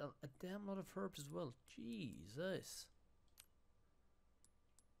 And a damn lot of herbs as well. Jesus.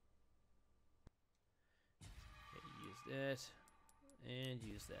 Okay, use that. And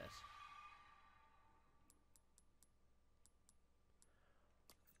use that.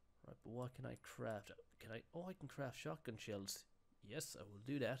 Right, but what can I craft? Can I? Oh, I can craft shotgun shells. Yes, I will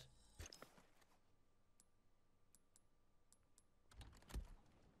do that.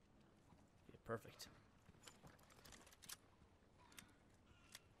 Okay, perfect.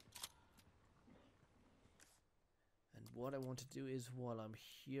 And what I want to do is, while I'm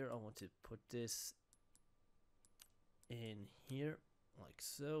here, I want to put this in here, like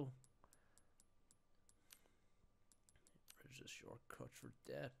so. There's a shortcut for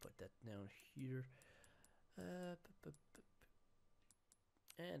that. Put that down here.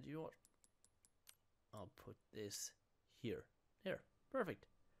 And you know what? I'll put this here. There. Perfect.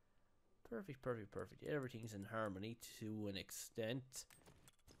 Perfect, perfect, perfect. Everything's in harmony to an extent.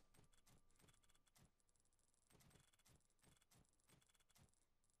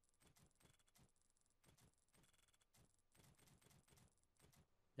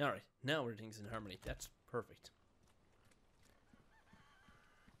 Alright, now everything's in harmony. That's perfect.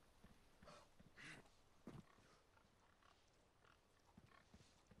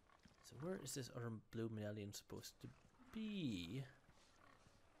 So where is this other blue medallion supposed to be?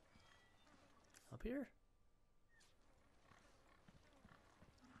 Up here?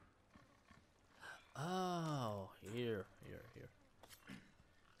 Oh, here.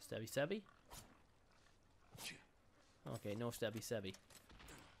 Stabby stabby? Okay, no stabby stabby.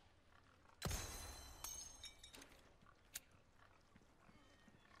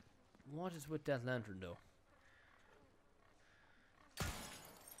 What is with that lantern though?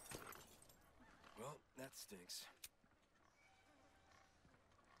 Well, that stinks.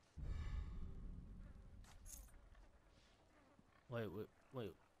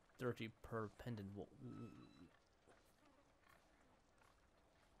 Wait. 30 pearl pendant.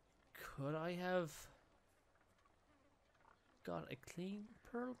 Could I have got a clean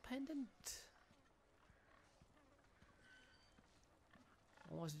pearl pendant?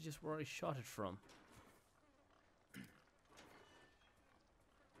 Or was it just where I shot it from?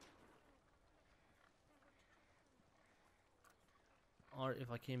 Or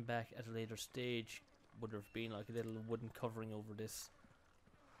if I came back at a later stage, would there have been like a little wooden covering over this?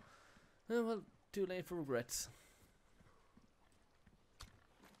 Oh, well, too late for regrets.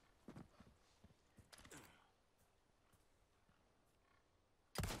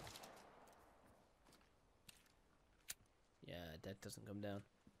 Yeah, that doesn't come down.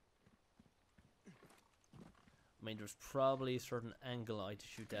 I mean, there's probably a certain angle I had to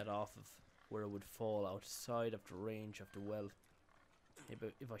shoot that off of, where it would fall outside of the range of the well.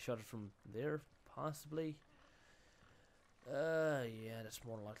 Maybe if I shot it from there, possibly. Yeah, that's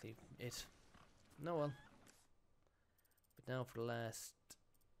more likely it. No, well. But now for the last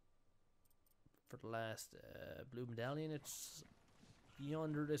blue medallion, it's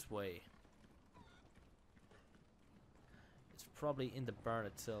yonder this way. It's probably in the barn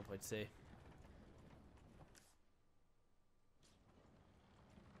itself, I'd say.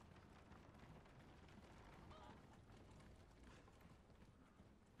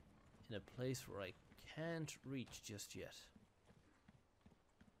 In a place where I can't reach just yet.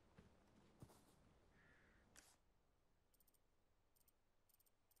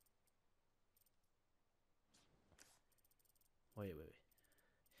 Wait.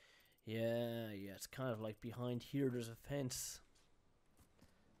 Yeah, it's kind of like behind here there's a fence.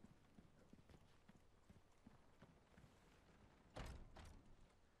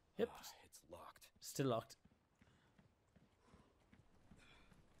 Yep. It's locked. Still locked.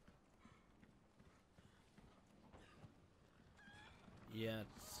 Yeah,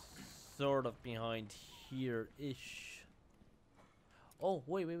 it's sort of behind here-ish. Oh,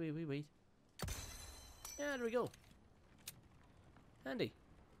 wait. Yeah, there we go. Handy.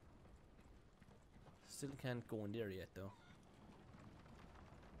 Still can't go in there yet, though.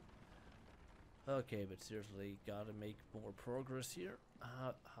 Okay, but seriously, gotta make more progress here.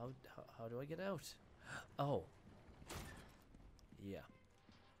 How do I get out? Oh. Yeah.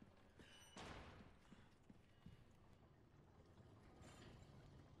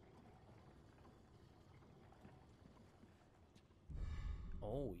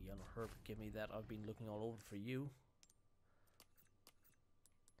 Oh, yellow herb, give me that. I've been looking all over for you.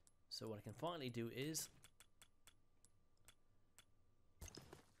 So what I can finally do is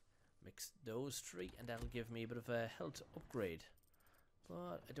fix those 3, and that'll give me a bit of a health upgrade.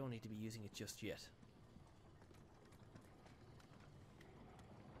 But I don't need to be using it just yet.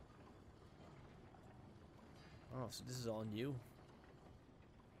 Oh, so this is all new.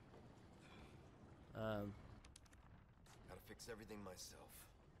 Gotta fix everything myself.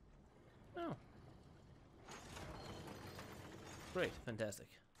 Oh. Great, fantastic.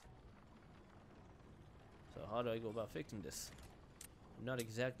 So how do I go about fixing this? I'm not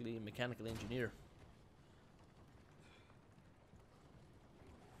exactly a mechanical engineer.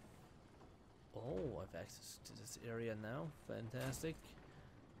 Oh, I've access to this area now. Fantastic.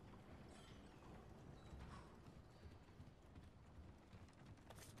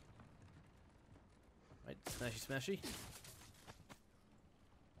 Right, smashy smashy.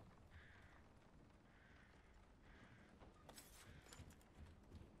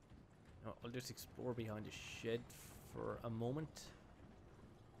 I'll just explore behind the shed for a moment.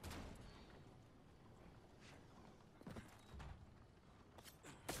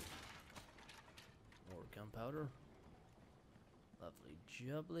 More gunpowder. Lovely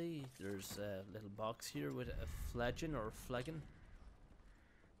jubbly. There's a little box here with a flagon or flagon.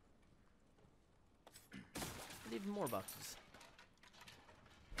 And even more boxes.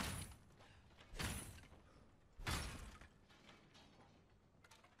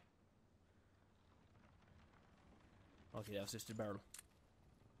 Okay, that was just a barrel.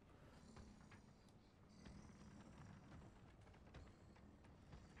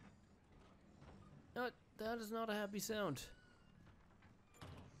 No, that is not a happy sound.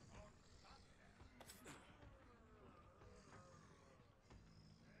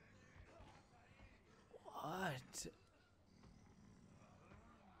 What?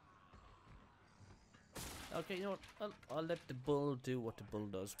 Okay, you know what? I'll let the bull do what the bull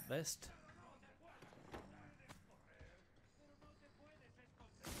does best.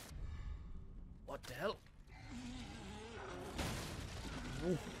 What the hell?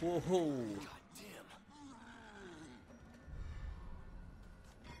 Whoa, whoa, whoa. God damn.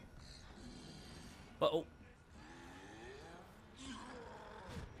 Uh-oh.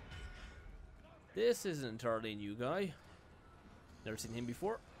 This is an entirely new guy. Never seen him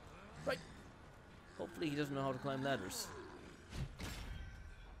before. Right. Hopefully he doesn't know how to climb ladders.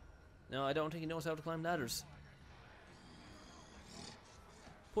 No, I don't think he knows how to climb ladders.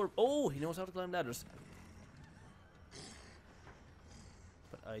 Oh, he knows how to climb ladders.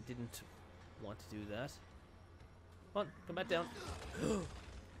 But I didn't want to do that. Come on, come back down.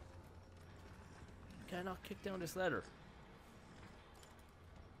 Can I not kick down this ladder?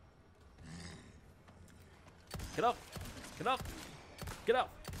 Get up! Get up! Get up!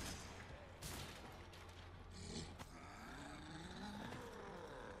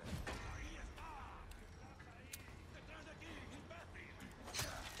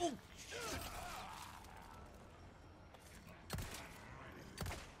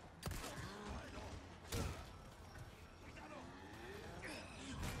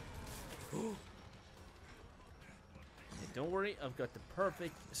 Oh! Don't worry, I've got the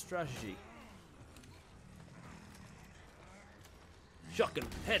perfect strategy. Shotgun,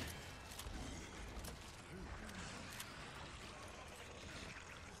 head!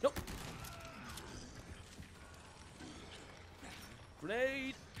 Nope!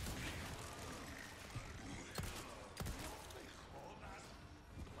 Grenade!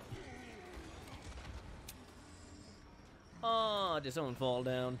 Ah, did someone fall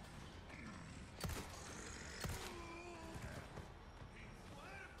down?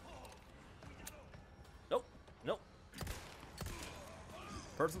 Nope, nope.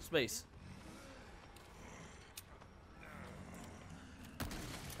 Personal space.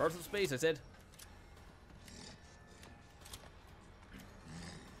 Personal space, I said.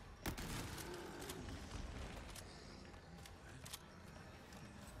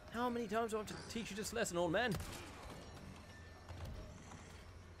 How many times do I have to teach you this lesson, old man?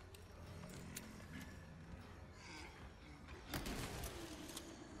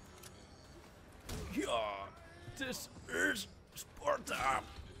 Yeah, this is Sparta.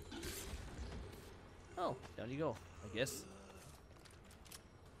 Oh, down you go, I guess.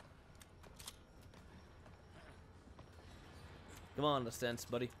 Come on, let's dance,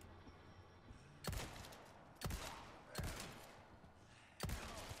 buddy.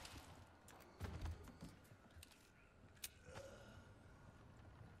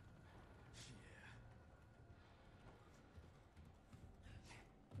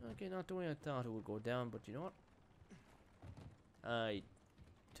 Okay, not the way I thought it would go down, but you know what? I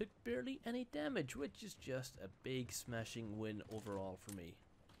took barely any damage, which is just a big smashing win overall for me.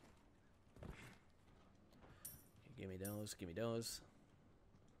 Okay, give me those, give me those.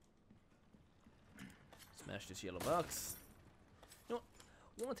 Smash this yellow box. You know,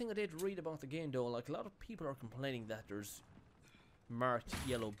 one thing I did read about the game though, like a lot of people are complaining that there's marked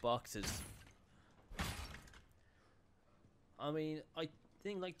yellow boxes. I mean, I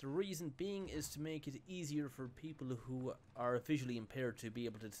think like the reason being is to make it easier for people who are visually impaired to be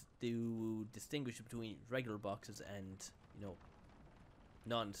able to distinguish between regular boxes and, you know,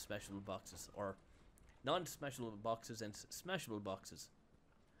 non-smashable boxes, or non-smashable boxes and smashable boxes.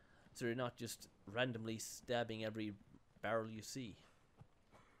 So you're not just randomly stabbing every barrel you see.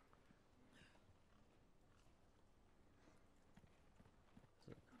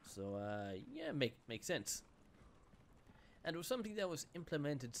 So yeah, makes sense. And it was something that was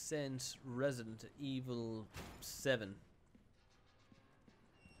implemented since Resident Evil 7.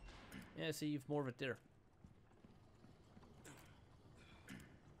 Yeah, see, you've more of it there.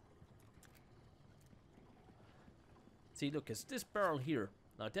 See, look, it's this barrel here.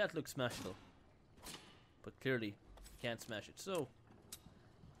 Now that looks smashable, but clearly you can't smash it. So,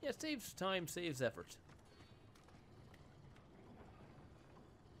 yeah, saves time, saves effort.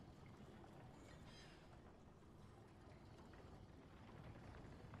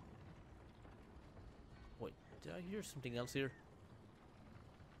 Wait, did I hear something else here?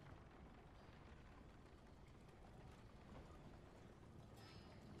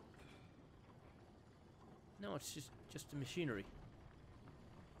 No, it's just the machinery.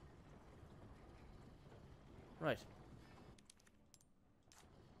 Right.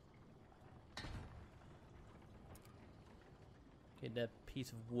 Okay, that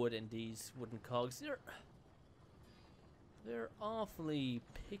piece of wood and these wooden cogs, they're awfully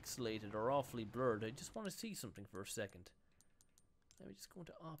pixelated or awfully blurred. I just want to see something for a second. Let me just go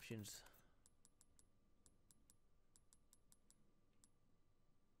into options.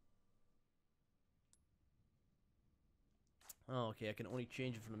 Oh, okay, I can only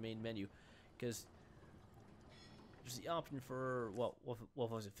change it from the main menu, because there's the option for what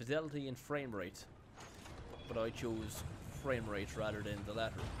was it, fidelity and frame rate, but I chose frame rate rather than the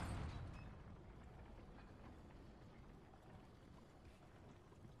latter.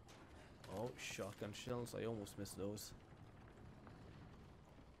 Oh, shotgun shells, I almost missed those.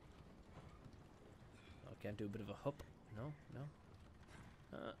 I can't do a bit of a hop. No.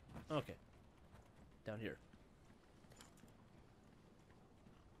 Okay, down here.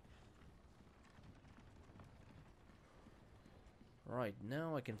 Right,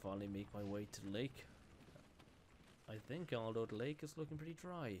 now I can finally make my way to the lake. I think, although the lake is looking pretty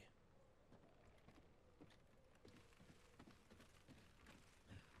dry.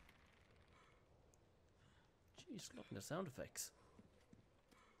 Jeez, look at the sound effects.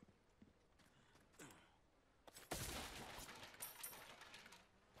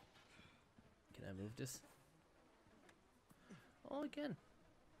 Can I move this? Oh, I can.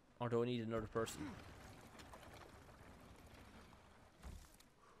 Or do I need another person?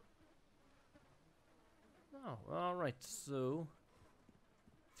 Oh, alright, so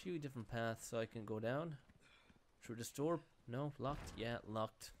a few different paths I can go down. Through this door? No, locked? Yeah,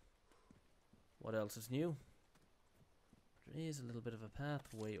 locked. What else is new? There is a little bit of a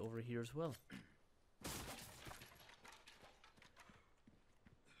pathway over here as well.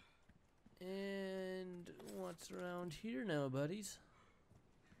 And what's around here now, buddies?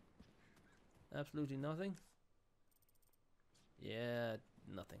 Absolutely nothing. Yeah,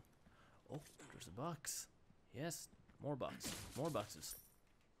 nothing. Oh, there's a box. Yes, more boxes. More boxes.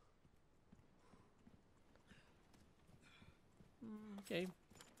 Okay.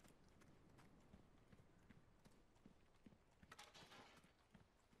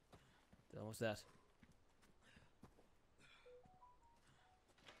 That was that.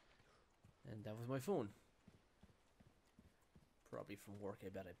 And that was my phone. Probably from work, I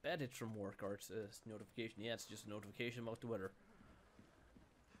bet. I bet it's from work, or it's a notification. Yeah, it's just a notification about the weather.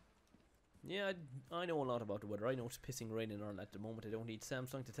 Yeah, I know a lot about the weather. I know it's pissing raining on at the moment. I don't need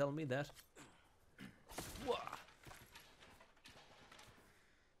Samsung to tell me that. Wah!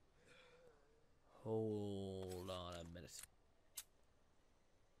 Hold on a minute.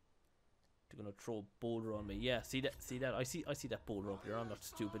 They're gonna throw a boulder on me. Yeah, see that? See that? I see that boulder up there. I'm not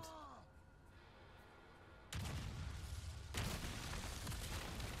stupid.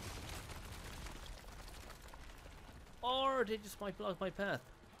 Or they just might block my path.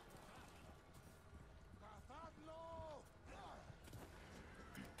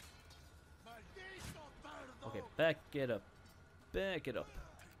 Okay, back it up. Back it up.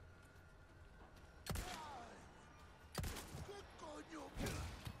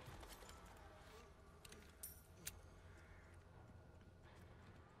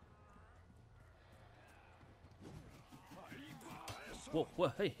 Whoa,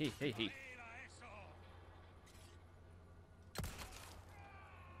 whoa, hey.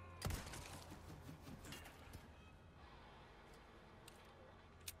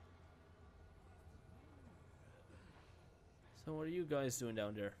 So what are you guys doing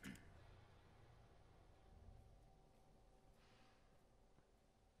down there?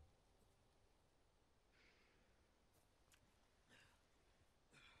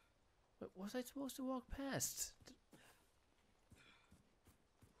 Wait, was I supposed to walk past?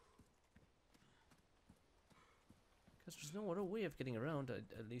 Because there's no other way of getting around.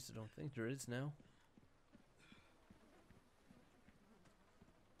 At least I don't think there is now.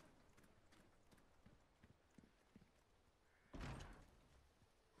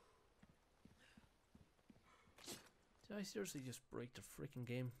 Did I seriously just break the freaking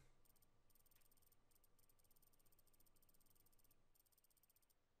game?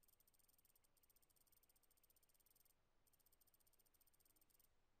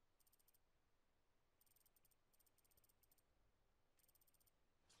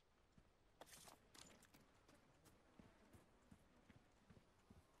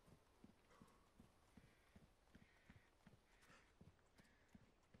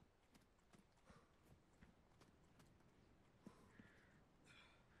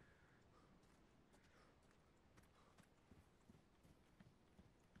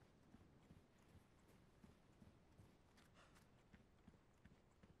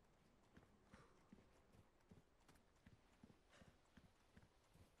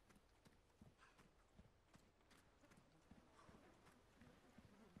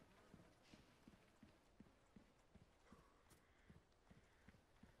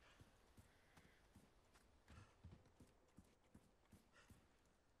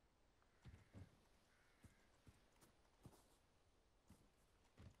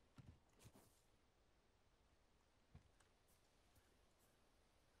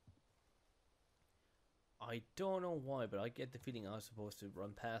 I don't know why, but I get the feeling I was supposed to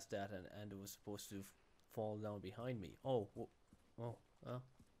run past that and it was supposed to fall down behind me. Oh,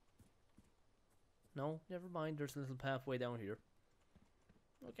 no, never mind. There's a little pathway down here.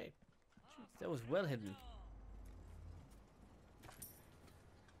 Okay. Jeez, that was well hidden.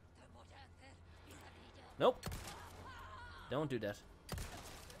 Nope. Don't do that.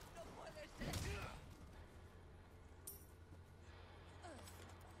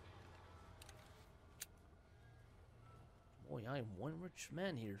 Boy, I'm one rich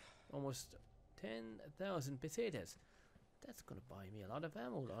man here. Almost 10,000 pesetas. That's gonna buy me a lot of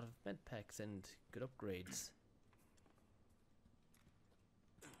ammo, a lot of med packs, and good upgrades.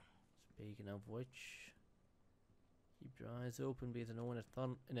 Speaking of which, keep your eyes open because I know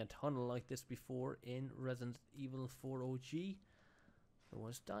in a tunnel like this before in Resident Evil 4 OG, there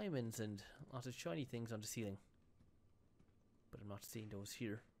was diamonds and lots of shiny things on the ceiling. But I'm not seeing those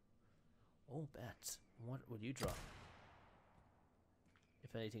here. Oh, bats. What would you drop?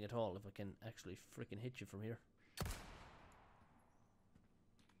 If anything at all, if I can actually freaking hit you from here.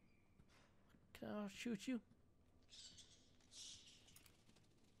 Can I shoot you?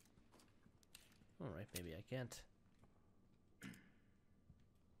 Alright, maybe I can't.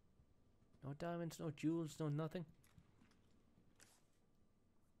 No diamonds, no jewels, no nothing.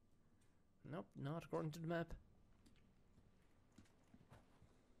 Nope, not according to the map.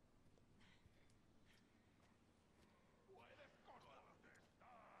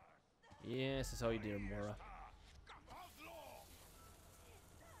 Yes, that's how you do, Mora.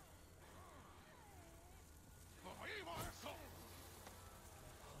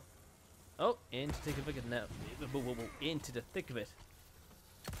 Oh, into the thick of it now. Into the thick of it.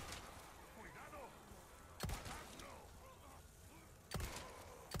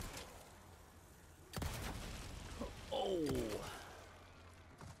 Oh!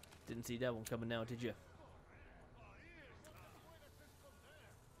 Didn't see that one coming now, did you?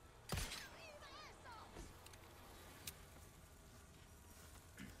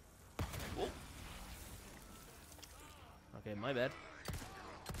 Oh. Okay, my bad.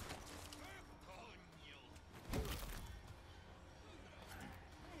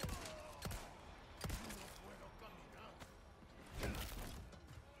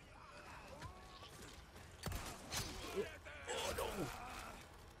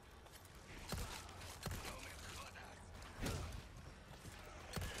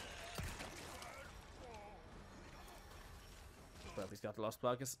 He's got the lost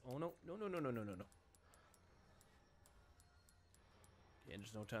pockets. Oh no, no. Okay,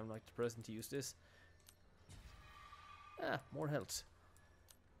 there's no time like the present to use this. Ah, more health.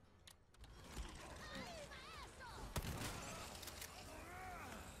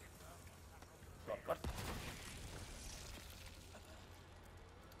 What?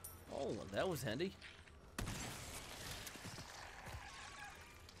 Oh, well, that was handy.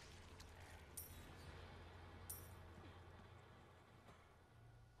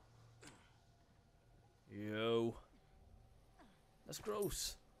 Yo. That's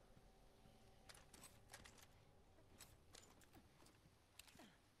gross.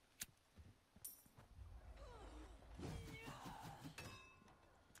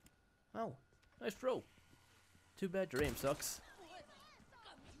 Oh, nice throw. Too bad your aim sucks.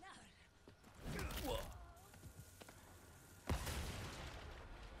 Whoa.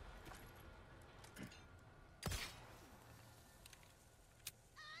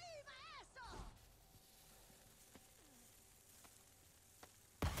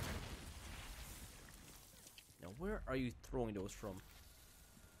 Now, where are you throwing those from?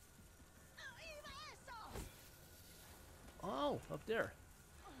 Oh, up there.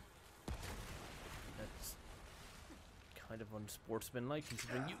 That's kind of unsportsmanlike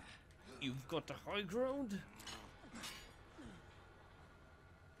considering you've got the high ground.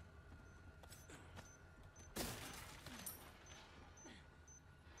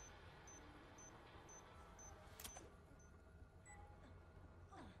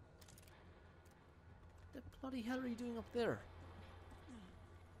 The bloody hell are you doing up there?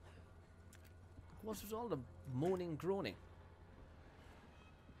 What was all the moaning, groaning?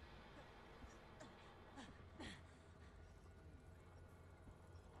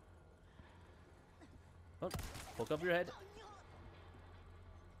 Oh, poke up your head.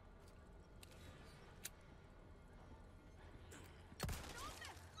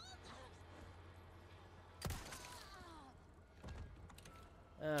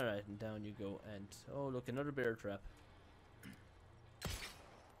 Alright, and down you go, and oh look, another bear trap.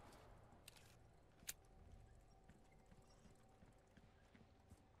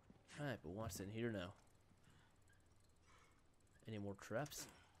 Alright, but what's in here now? Any more traps?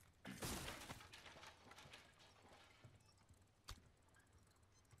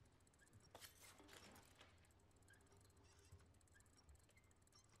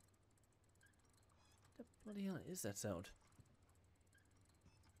 What the bloody hell is that sound?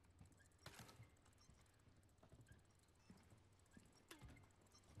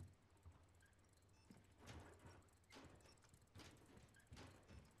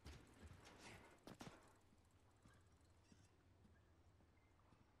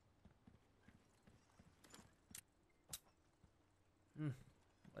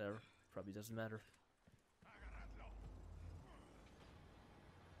 Whatever. Probably doesn't matter.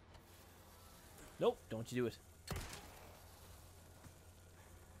 Nope, don't you do it.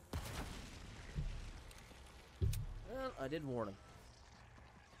 Well, I did warn him.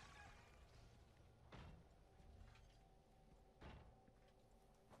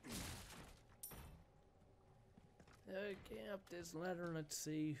 Okay, up this ladder, let's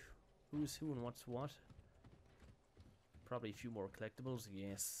see who's who and what's what. Probably a few more collectibles,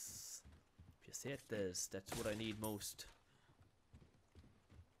 yes. If you say it does, that's what I need most.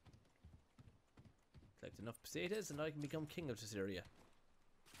 Collect enough pesetas and I can become king of this area.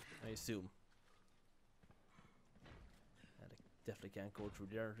 I assume. And I definitely can't go through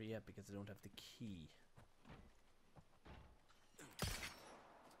there yet because I don't have the key.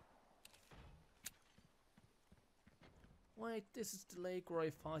 Wait, this is the lake where I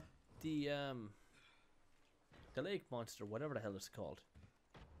fought the lake monster, whatever the hell it's called.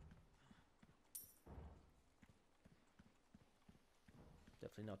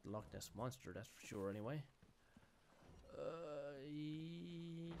 Definitely not the Loch Ness monster, that's for sure anyway.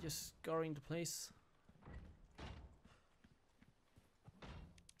 Just scouring the place.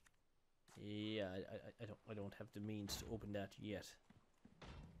 Yeah, I don't have the means to open that yet.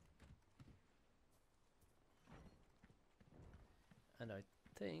 And I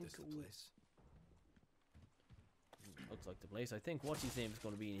think This the place. looks like the place. I think what's his name is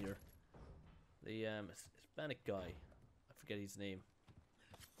going to be in here. The Hispanic guy. I forget his name.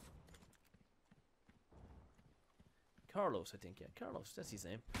 Carlos, I think. Yeah, Carlos. That's his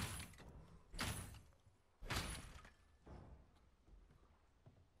name.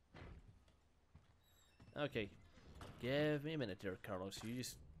 Okay. Give me a minute there, Carlos. You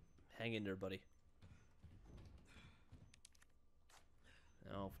just hang in there, buddy.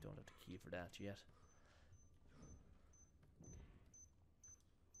 No, we don't have the key for that yet.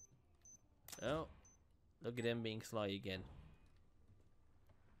 Oh, look at them being sly again.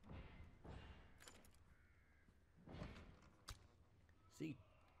 See,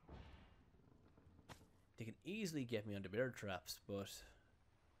 they can easily get me on the bear traps, but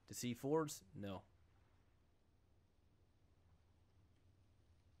the C4s, no.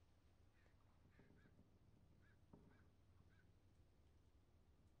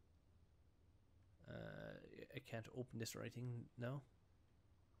 I can't open this or anything now.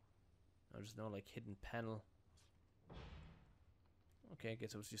 There's no like hidden panel. Okay, I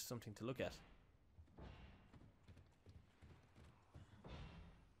guess it was just something to look at.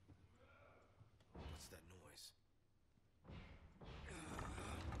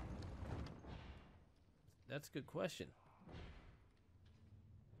 That's a good question.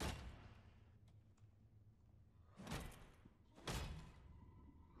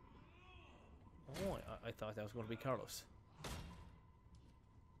 Oh, I thought that was going to be Carlos.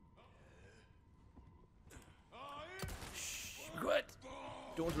 Shh, good.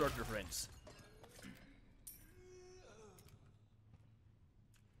 Don't hurt your friends.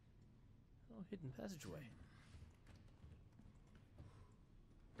 Oh, hidden passageway.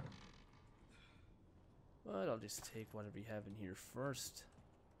 Well, I'll just take whatever you have in here first.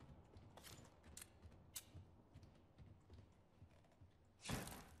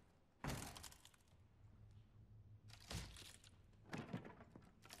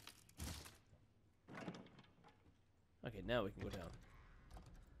 Okay, now we can go down.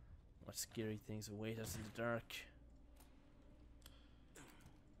 What scary things await us in the dark?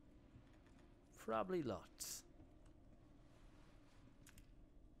 Probably lots.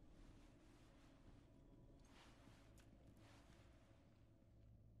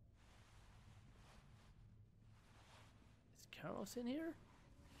 Is Carlos in here?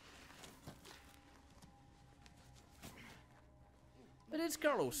 It is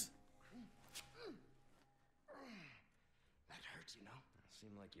Carlos. That hurts, you know?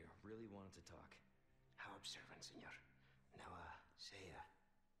 Seemed like you really wanted to talk. How observant, senor. Now, say,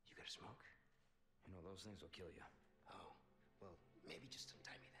 you got a smoke? You know, those things will kill you. Oh, well, maybe just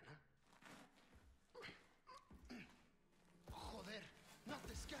untie me then, huh? Joder, not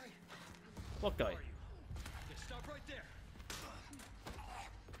this guy. What guy? Just stop right there.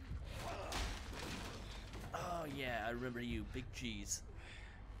 Oh yeah, I remember you, Big Cheese.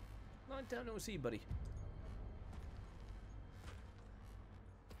 Long time no see, buddy.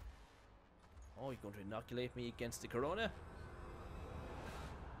 Oh, you're going to inoculate me against the corona?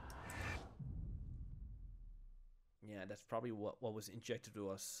 Yeah, that's probably what was injected to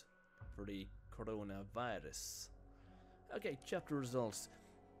us for the coronavirus. Okay, chapter results.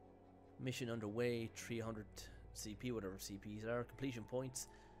 Mission underway, 300 CP, whatever CPs are. Completion points,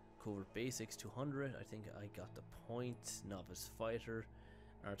 covered basics, 200. I think I got the point. Novice fighter,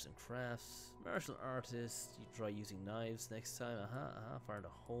 arts and crafts, martial artist. You try using knives next time. Fire the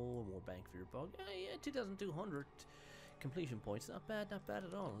hole, more bang for your buck. Yeah, 2,200 completion points. Not bad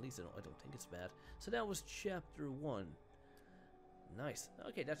at all. At least I don't think it's bad. So that was chapter 1. Nice.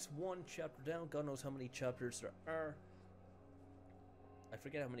 Okay, that's one chapter down. God knows how many chapters there are. I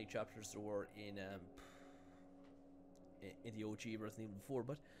forget how many chapters there were in the OG Resident Evil 4,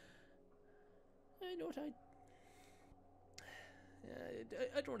 but I know what I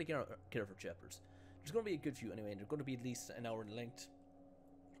don't really care for chapters. There's going to be a good few anyway, and they're going to be at least an hour in length,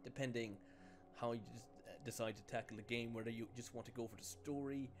 depending how you decide to tackle the game, whether you just want to go for the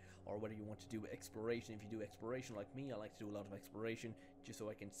story or whether you want to do exploration. If you do exploration like me, I like to do a lot of exploration just so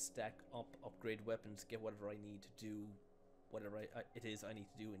I can stack up, upgrade weapons, get whatever I need to do, whatever it is I need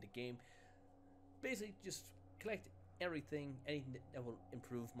to do in the game. Basically, just collect everything, anything that will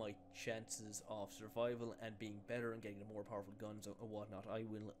improve my chances of survival and being better and getting the more powerful guns and whatnot. I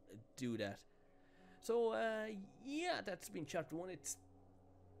will do that. So, yeah, that's been chapter 1. It's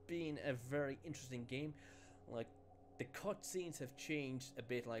been a very interesting game. Like, the cutscenes have changed a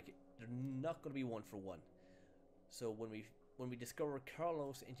bit. Like, they're not going to be one for one. So when we discover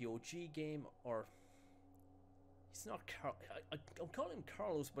Carlos in the OG game, or it's not I'm calling him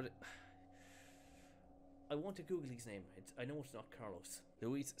Carlos, but I want to Google his name. I know it's not Carlos.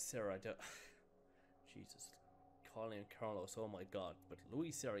 Luis Serra. Jesus, calling him Carlos. Oh my God! But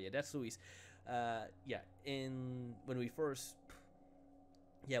Luis Serra, yeah, that's Luis. Yeah. When we first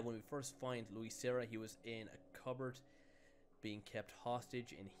find Luis Serra, he was in a cupboard, being kept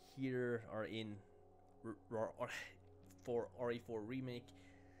hostage. In here, or in for RE4 Remake,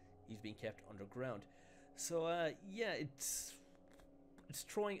 he's being kept underground. So yeah, it's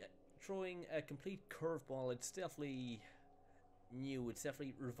throwing a complete curveball. It's definitely new. It's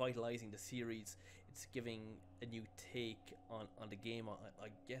definitely revitalizing the series. It's giving a new take on the game, I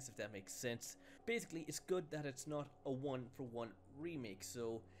guess, if that makes sense. Basically, it's good that it's not a one-for-one remake,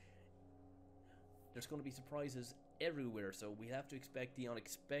 so there's going to be surprises everywhere, so we have to expect the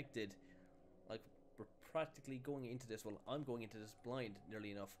unexpected. Like, we're practically going into this, well, I'm going into this blind,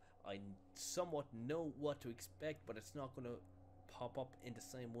 nearly enough. I somewhat know what to expect, but it's not going to pop up in the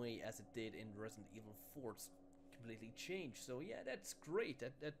same way as it did in Resident Evil 4. It's completely changed. So yeah, that's great.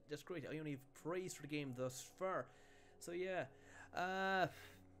 That's great. I only have praise for the game thus far. So yeah,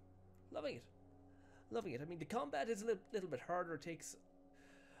 loving it. I mean, the combat is a little bit harder. It takes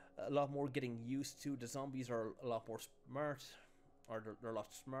a lot more getting used to. The zombies are a lot more smart, or they're a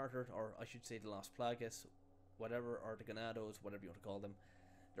lot smarter, or I should say the Las Plagas, whatever, or the Ganados, whatever you want to call them.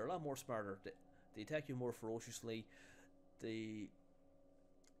 They're a lot more smarter. They attack you more ferociously. They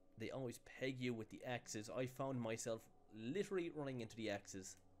always peg you with the axes. I found myself literally running into the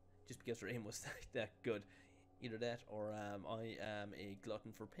axes just because their aim was that good. Either that or I am a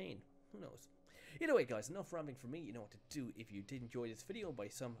glutton for pain. Who knows? Either way, guys, enough rambling from me. You know what to do. If you did enjoy this video by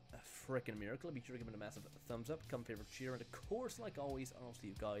some frickin' miracle, be sure to give it a massive thumbs up, comment, favorite, share, and of course, like always, I'll see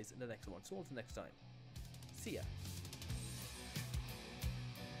you guys in the next one. So until next time, see ya.